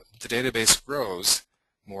the database grows,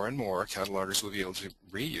 more and more catalogers will be able to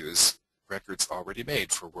reuse records already made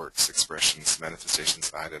for works, expressions,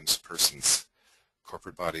 manifestations, items, persons,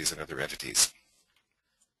 corporate bodies, and other entities.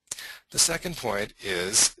 The second point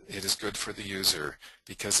is it is good for the user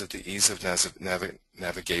because of the ease of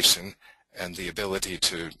navigation and the ability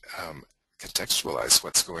to contextualize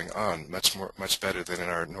what's going on much better than in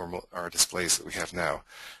our displays that we have now.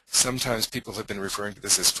 Sometimes people have been referring to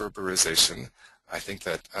this as FRBRization. I think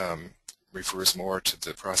that refers more to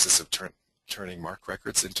the process of turning MARC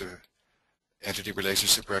records into entity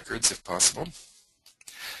relationship records, if possible.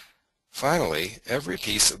 Finally, every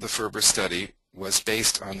piece of the FRBR study was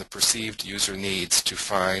based on the perceived user needs to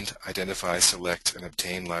find, identify, select, and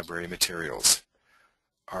obtain library materials.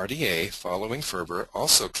 RDA, following FRBR,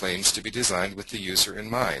 also claims to be designed with the user in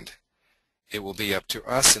mind. It will be up to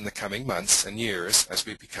us in the coming months and years as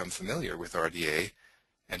we become familiar with RDA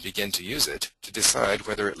and begin to use it to decide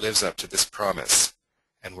whether it lives up to this promise,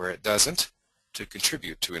 and where it doesn't, to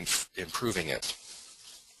contribute to improving it.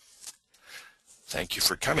 Thank you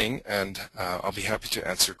for coming, and I'll be happy to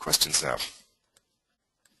answer questions now.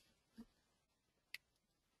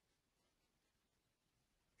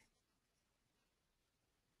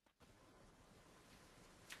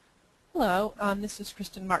 Hello, this is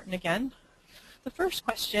Kristen Martin again. The first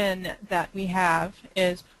question that we have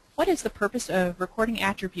is, what is the purpose of recording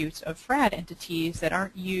attributes of FRAD entities that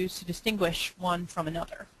aren't used to distinguish one from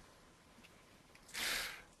another?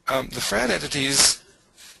 The FRAD entities,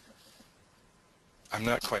 I'm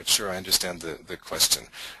not quite sure I understand the question.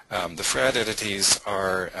 The FRAD entities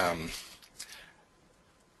are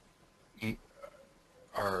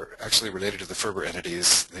actually related to the FRBR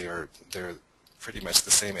entities. They're pretty much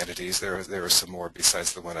the same entities. There are some more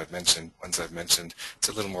besides the ones I've mentioned. It's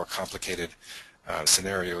a little more complicated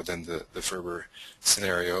scenario than the FRBR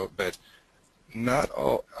scenario, but not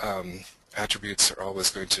all attributes are always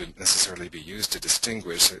going to necessarily be used to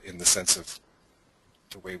distinguish in the sense of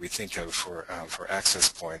the way we think of for access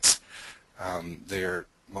points.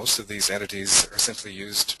 Most of these entities are simply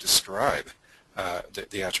used to describe,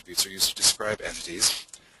 the attributes are used to describe entities.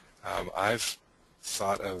 I've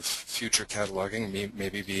thought of future cataloging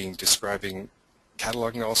maybe being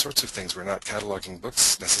cataloging all sorts of things. We're not cataloging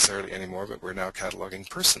books necessarily anymore, but we're now cataloging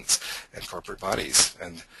persons and corporate bodies.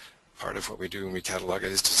 And part of what we do when we catalog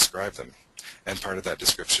it is to describe them. And part of that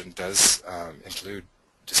description does include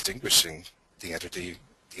distinguishing the entity,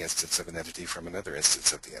 the instance of an entity from another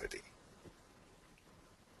instance of the entity.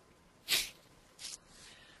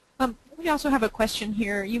 We also have a question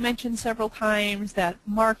here. You mentioned several times that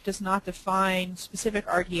MARC does not define specific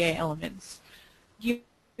RDA elements. Do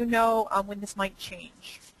you know when this might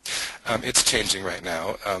change? It's changing right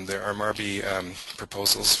now. There are MARBI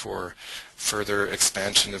proposals for further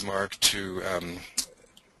expansion of MARC to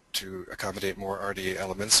accommodate more RDA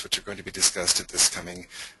elements, which are going to be discussed at this coming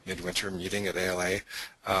midwinter meeting at ALA.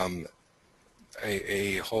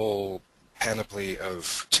 A whole panoply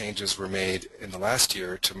of changes were made in the last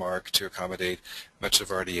year to MARC to accommodate much of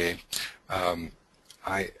RDA.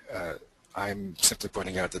 I'm simply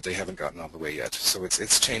pointing out that they haven't gotten all the way yet. So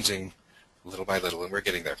it's changing little by little, and we're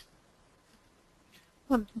getting there.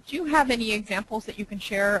 Do you have any examples that you can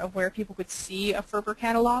share of where people could see a FRBR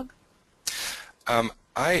catalog?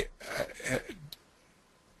 I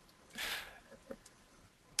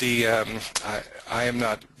am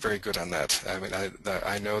not very good on that. I mean,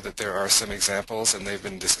 I know that there are some examples, and they've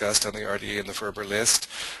been discussed on the RDA and the FRBR list.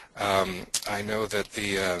 I know that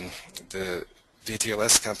the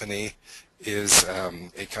VTLS company is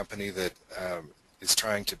a company that is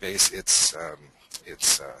trying to base its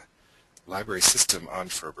library system on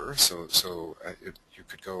FRBR. So you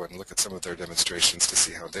could go and look at some of their demonstrations to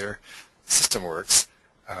see how their system works.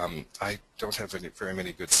 I don't have very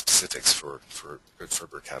many good specifics for good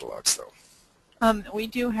FRBR catalogs, though. We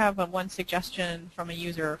do have one suggestion from a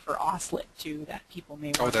user for OSLIT, too, that people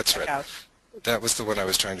may want to check out. That was the one I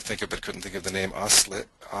was trying to think of, but couldn't think of the name. OSLIT,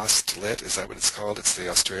 is that what it's called? It's an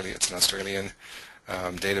Australian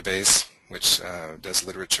database which does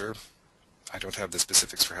literature. I don't have the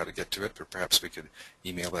specifics for how to get to it, but perhaps we could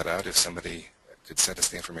email that out if somebody could send us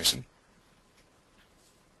the information.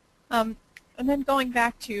 And then going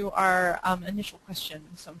back to our initial question,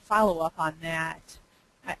 some follow-up on that.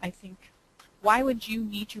 I think, why would you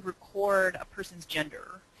need to record a person's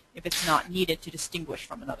gender if it's not needed to distinguish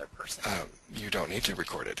from another person? You don't need to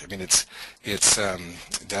record it. I mean,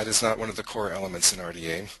 that is not one of the core elements in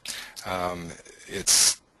RDA.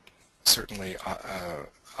 It's certainly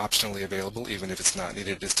optionally available, even if it's not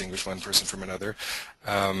needed to distinguish one person from another.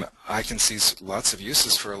 I can see lots of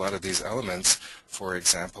uses for a lot of these elements. For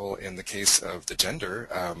example, in the case of the gender,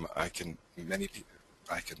 I can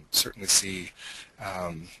certainly see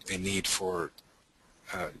a need for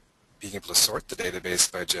being able to sort the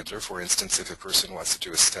database by gender. For instance, if a person wants to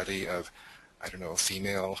do a study of, I don't know,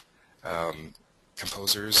 female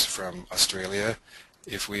composers from Australia,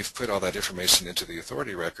 if we've put all that information into the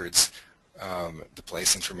authority records, the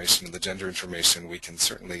place information and the gender information, we can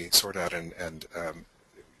certainly sort out and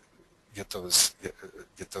get those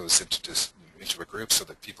into a group so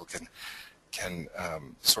that people can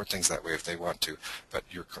sort things that way if they want to. But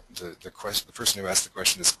the person who asked the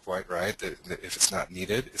question is quite right that if it's not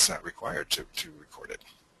needed, it's not required to record it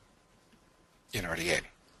in RDA.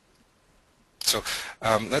 So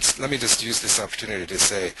let me just use this opportunity to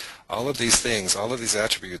say all of these things, all of these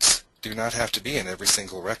attributes do not have to be in every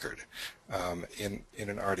single record. In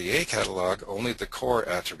an RDA catalog, only the core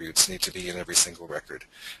attributes need to be in every single record.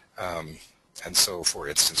 And so, for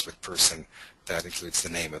instance, with person, that includes the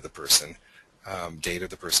name of the person. Date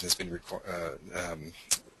of the person has been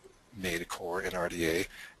made a core in RDA,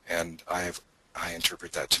 and I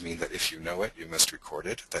interpret that to mean that if you know it, you must record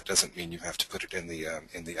it. That doesn't mean you have to put it in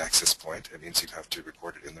the access point. It means you have to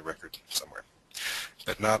record it in the record somewhere.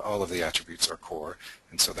 But not all of the attributes are core,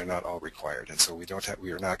 and so they're not all required. And so we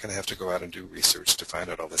are not going to have to go out and do research to find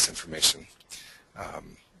out all this information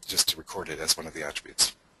just to record it as one of the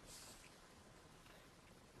attributes.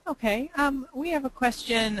 Okay, we have a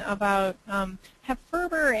question about have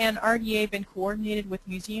FRBR and RDA been coordinated with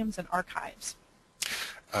museums and archives?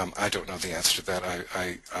 I don't know the answer to that.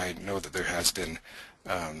 I know that there has been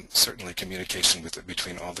certainly communication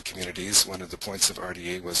between all the communities. One of the points of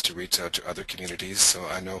RDA was to reach out to other communities, so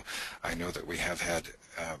I know that we have had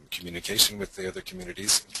communication with the other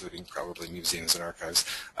communities, including probably museums and archives.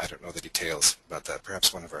 I don't know the details about that.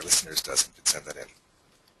 Perhaps one of our listeners does and could send that in.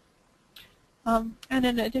 And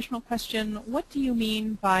an additional question, what do you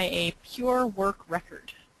mean by a pure work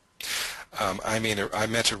record? I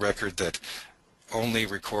meant a record that only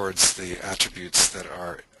records the attributes that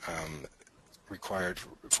are required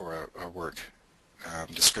for a work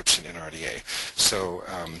description in RDA. So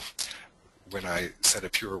when I said a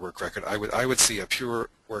pure work record, I would see a pure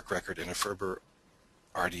work record in a FRBR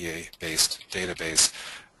RDA-based database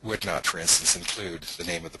would not, for instance, include the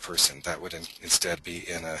name of the person. That would instead be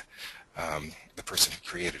in the person who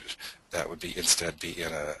created it. That would instead be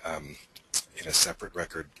in a separate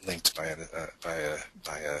record linked by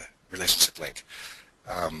a relationship link.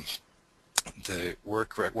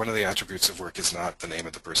 One of the attributes of work is not the name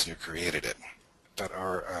of the person who created it, but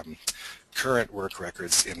our current work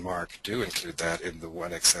records in MARC do include that in the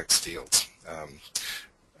 1XX fields.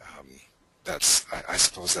 I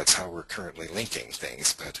suppose that's how we're currently linking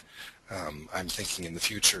things, but I'm thinking in the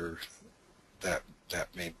future that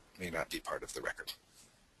may not be part of the record.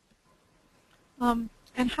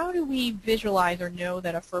 And how do we visualize or know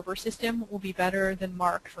that a FRBR system will be better than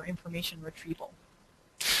MARC for information retrieval?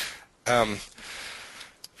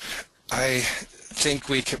 I think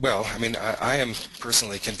we could, well, I am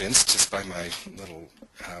personally convinced just by my little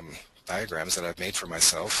diagrams that I've made for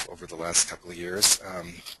myself over the last couple of years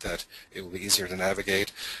that it will be easier to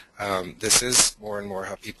navigate. This is more and more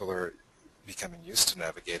how people are becoming used to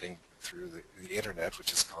navigating through the internet,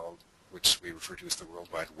 which we refer to as the World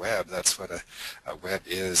Wide Web. That's what a web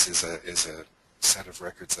is a set of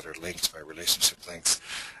records that are linked by relationship links.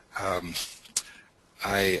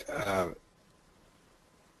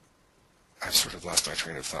 I've sort of lost my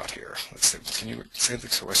train of thought here. Let's see. Can you say the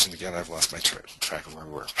question again? I've lost my track of where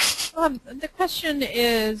we were. The question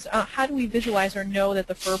is, how do we visualize or know that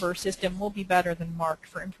the FRBR system will be better than MARC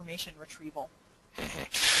for information retrieval?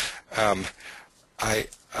 Mm-hmm. I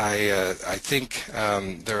think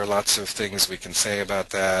there are lots of things we can say about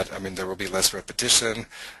that. There will be less repetition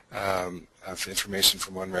of information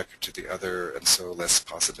from one record to the other, and so less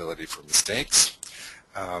possibility for mistakes.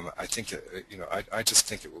 I think, I just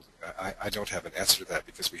think it will. I don't have an answer to that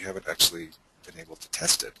because we haven't actually been able to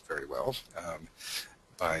test it very well.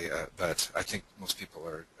 But I think most people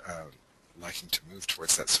are liking to move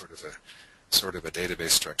towards that sort of a database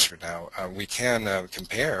structure now. We can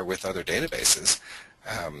compare with other databases.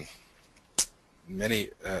 Many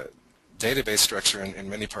database structure in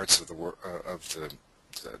many parts of the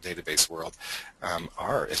database world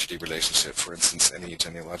are entity relationship. For instance, any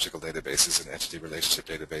genealogical database is an entity relationship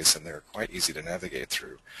database, and they're quite easy to navigate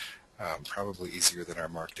through. Probably easier than our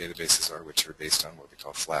MARC databases are, which are based on what we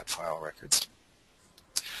call flat file records.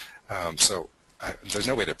 There's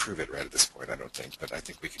no way to prove it right at this point, I don't think, but I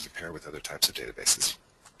think we can compare with other types of databases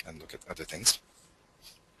and look at other things.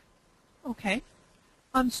 Okay.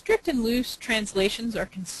 Strict and loose translations are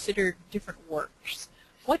considered different works.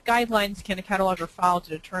 What guidelines can a cataloger follow to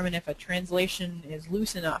determine if a translation is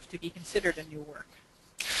loose enough to be considered a new work?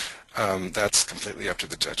 That's completely up to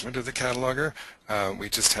the judgment of the cataloger. We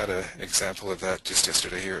just had an example of that just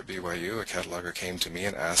yesterday here at BYU. A cataloger came to me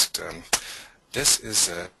and asked, this is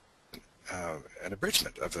an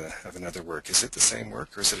abridgment of another work. Is it the same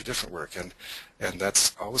work or is it a different work? And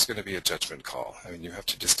that's always going to be a judgment call. I mean, you have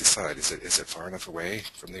to just decide, is it far enough away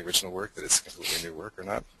from the original work that it's a completely new work or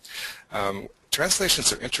not?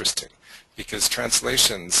 Translations are interesting because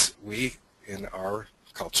translations, we in our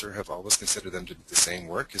culture have always considered them to be the same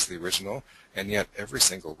work as the original, and yet every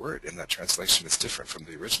single word in that translation is different from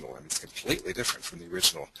the original. I mean, it's completely different from the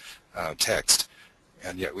original text,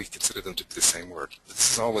 and yet we consider them to be the same work.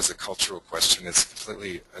 This is always a cultural question. It's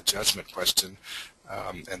completely a judgment question,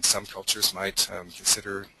 and some cultures might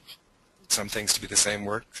consider some things to be the same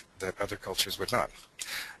work that other cultures would not.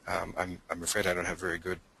 I'm afraid I don't have very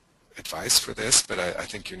good advice for this, but I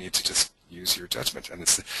think you need to just use your judgment. And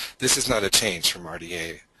this is not a change from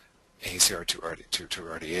RDA, AACR to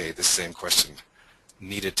RDA. This same question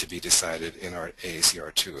needed to be decided in our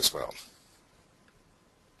AACR2 as well.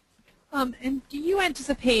 And do you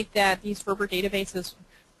anticipate that these FRBR databases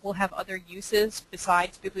will have other uses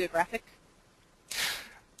besides bibliographic?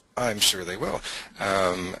 I'm sure they will.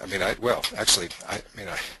 The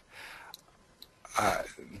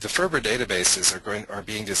FRBR databases are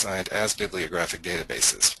being designed as bibliographic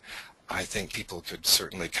databases. I think people could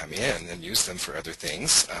certainly come in and use them for other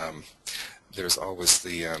things. There's always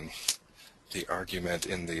the argument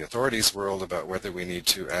in the authorities world about whether we need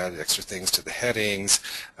to add extra things to the headings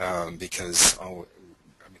because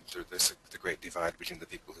there's the great divide between the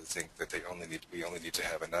people who think that we only need to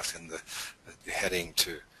have enough in the heading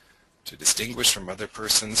to distinguish from other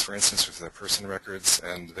persons, for instance, with their person records,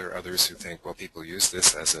 and there are others who think, well, people use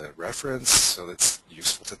this as a reference, so it's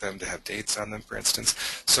useful to them to have dates on them, for instance.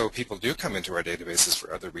 So people do come into our databases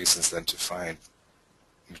for other reasons than to find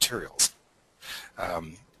materials.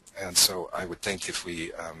 And so I would think if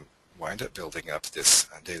we wind up building up this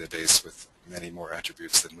database with many more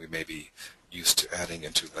attributes than we may be used to adding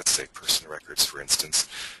into, let's say, person records, for instance,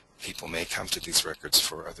 people may come to these records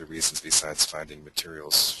for other reasons besides finding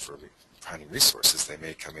materials, for finding resources. They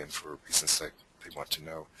may come in for reasons like they want to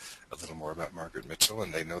know a little more about Margaret Mitchell,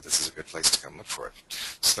 and they know this is a good place to come look for it.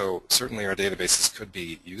 So certainly our databases could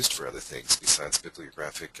be used for other things besides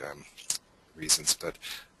bibliographic reasons, but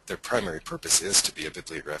their primary purpose is to be a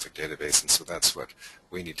bibliographic database, and so that's what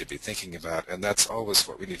we need to be thinking about, and that's always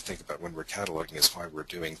what we need to think about when we're cataloging, is why we're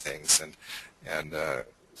doing things, and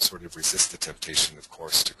sort of resist the temptation, of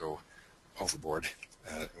course, to go overboard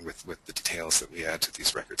with the details that we add to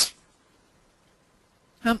these records.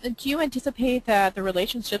 Do you anticipate that the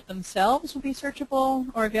relationships themselves will be searchable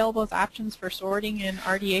or available as options for sorting in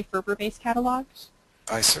RDA FRBR-based catalogs?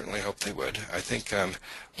 I certainly hope they would. I think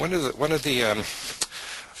one of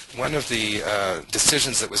the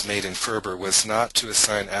decisions that was made in FRBR was not to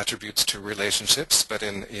assign attributes to relationships, but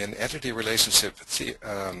in entity relationship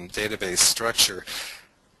database structure,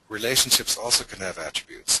 relationships also can have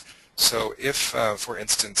attributes. So if, for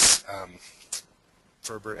instance,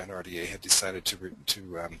 FRBR and RDA had decided to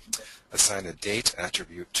assign a date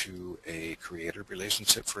attribute to a creator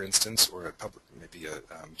relationship, for instance, or maybe a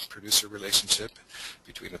producer relationship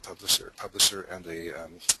between a publisher and a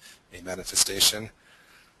manifestation,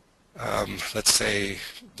 let's say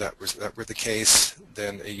that were the case,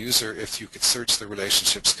 then a user, if you could search the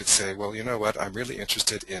relationships, could say, well, you know what, I'm really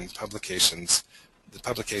interested in publications, the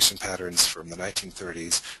publication patterns from the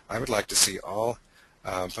 1930s. I would like to see all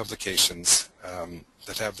publications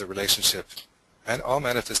that have the relationship and all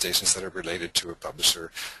manifestations that are related to a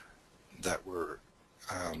publisher that were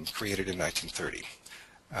created in 1930.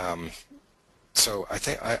 So I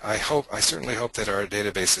certainly hope that our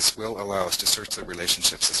databases will allow us to search the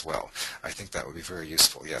relationships as well. I think that would be very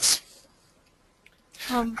useful, yes.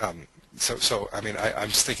 So I mean, I'm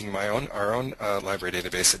just thinking our own library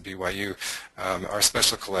database at BYU, our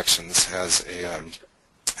special collections has an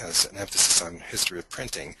emphasis on history of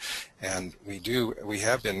printing, and we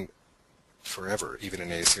have been forever, even in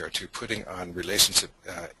AACR2, putting on relationship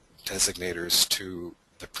designators to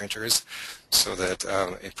the printers so that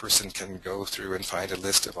a person can go through and find a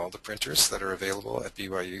list of all the printers that are available at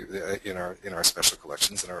BYU in our special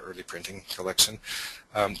collections, in our early printing collection.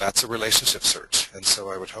 That's a relationship search, and so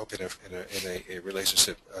I would hope in a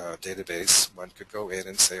relationship database one could go in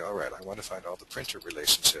and say, all right, I want to find all the printer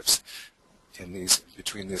relationships in these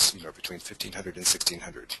between 1500 and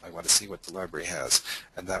 1600. I want to see what the library has,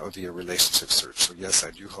 and that would be a relationship search. So yes,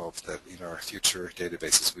 I do hope that in our future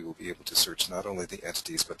databases we will be able to search not only the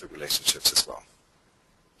entities but the relationships as well.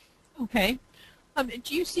 Okay.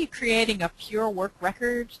 Do you see creating a pure work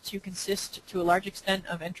record to consist to a large extent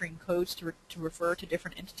of entering codes to refer to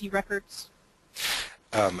different entity records?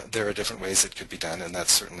 There are different ways it could be done, and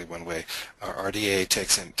that's certainly one way. Our RDA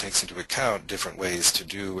takes into account different ways to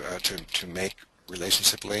do to make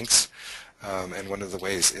relationship links, and one of the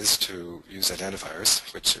ways is to use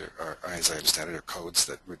identifiers, which are, as I understand it, are codes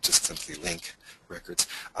that would just simply link records.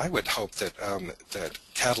 I would hope that that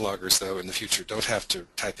catalogers, though, in the future don't have to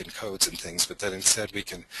type in codes and things, but that instead we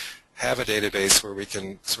can have a database where we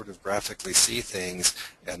can sort of graphically see things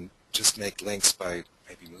and just make links by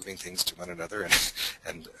maybe moving things to one another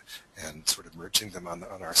and sort of merging them on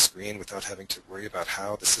our screen without having to worry about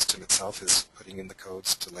how the system itself is putting in the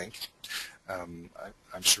codes to link. I'm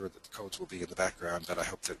sure that the codes will be in the background, but I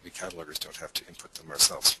hope that we catalogers don't have to input them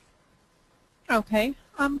ourselves. Okay.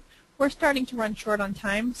 We're starting to run short on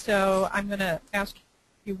time, so I'm going to ask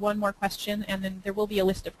you one more question, and then there will be a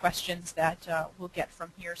list of questions that we'll get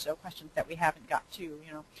from here, so questions that we haven't got to,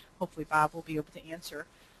 hopefully Bob will be able to answer.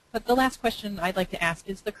 But the last question I'd like to ask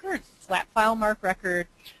is the current flat file mark record,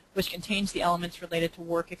 which contains the elements related to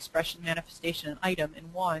work, expression, manifestation, and item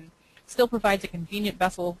in one, still provides a convenient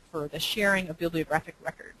vessel for the sharing of bibliographic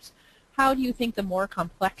records. How do you think the more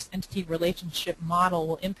complex entity relationship model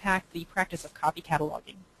will impact the practice of copy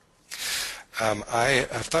cataloging? I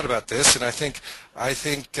have thought about this, and I think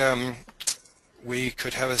we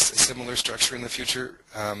could have a similar structure in the future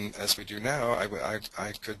as we do now.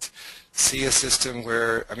 I could see a system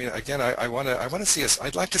where, again, I want to see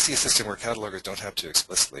I'd like to see a system where catalogers don't have to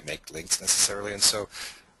explicitly make links necessarily. And so,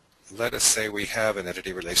 let us say we have an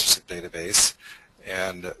entity relationship database,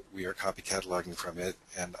 and we are copy cataloging from it,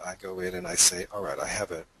 and I go in and I say, all right, I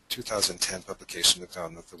have a 2010 publication of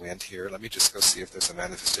Gone with the Wind here. Let me just go see if there's a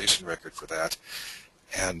manifestation record for that.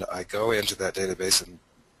 And I go into that database, and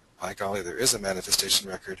by golly, there is a manifestation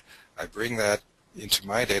record. I bring that into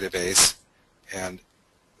my database, and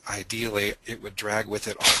ideally it would drag with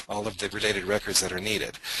it all of the related records that are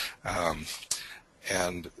needed.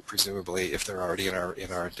 And presumably, if they're already in our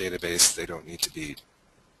database, they don't need to be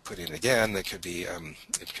put in again. They could be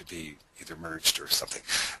it could be either merged or something.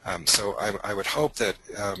 So I would hope that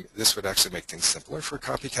this would actually make things simpler for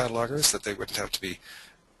copy catalogers, that they wouldn't have to be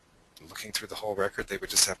looking through the whole record. They would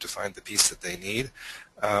just have to find the piece that they need.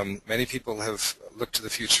 Many people have looked to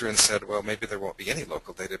the future and said, well, maybe there won't be any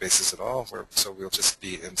local databases at all, so we'll just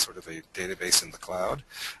be in sort of a database in the cloud.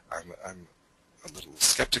 I'm a little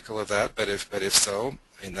skeptical of that, but if so,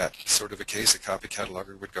 in that sort of a case, a copy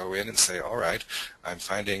cataloger would go in and say, all right, I'm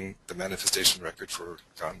finding the manifestation record for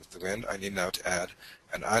Gone with the Wind. I need now to add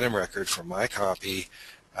an item record for my copy,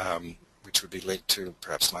 which would be linked to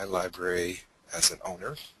perhaps my library as an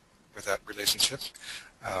owner with that relationship.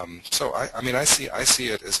 So I see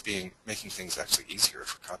it as making things actually easier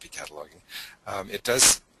for copy cataloging. It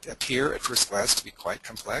does appear at first glance to be quite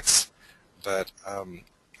complex, but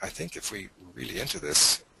I think if we were really into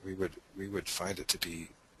this, we would find it to be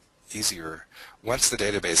easier once the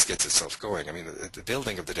database gets itself going. The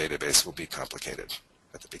building of the database will be complicated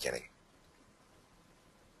at the beginning.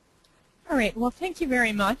 All right. Well, thank you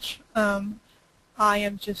very much. I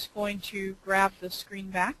am just going to grab the screen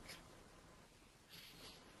back.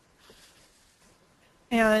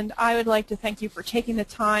 And I would like to thank you for taking the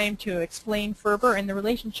time to explain FRBR and the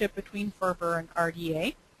relationship between FRBR and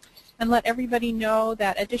RDA, and let everybody know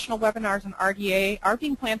that additional webinars on RDA are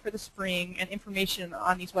being planned for the spring, and information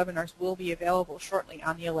on these webinars will be available shortly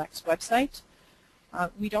on the ALCTS website.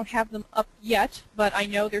 We don't have them up yet, but I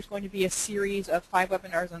know there's going to be a series of 5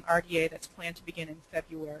 webinars on RDA that's planned to begin in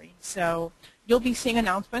February. So you'll be seeing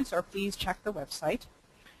announcements, or please check the website.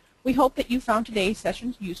 We hope that you found today's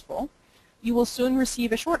session useful. You will soon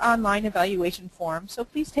receive a short online evaluation form, so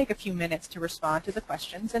please take a few minutes to respond to the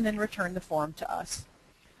questions and then return the form to us.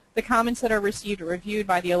 The comments that are received are reviewed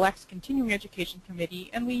by the ALCTS Continuing Education Committee,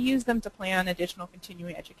 and we use them to plan additional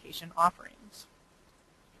continuing education offerings.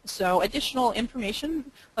 So additional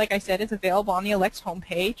information, like I said, is available on the ALCTS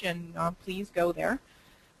homepage, and please go there.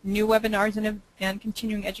 New webinars and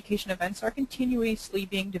continuing education events are continuously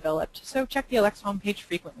being developed, so check the ALCTS homepage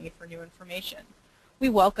frequently for new information. We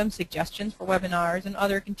welcome suggestions for webinars and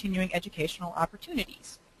other continuing educational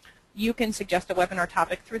opportunities. You can suggest a webinar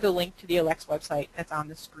topic through the link to the ALCTS website that's on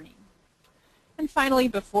the screen. And finally,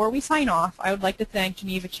 before we sign off, I would like to thank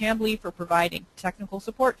Geneva Chambly for providing technical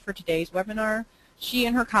support for today's webinar. She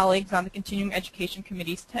and her colleagues on the Continuing Education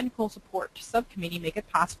Committee's Technical Support Subcommittee make it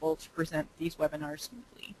possible to present these webinars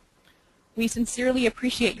smoothly. We sincerely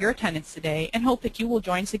appreciate your attendance today and hope that you will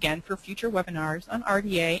join us again for future webinars on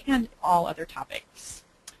RDA and all other topics.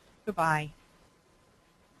 Goodbye.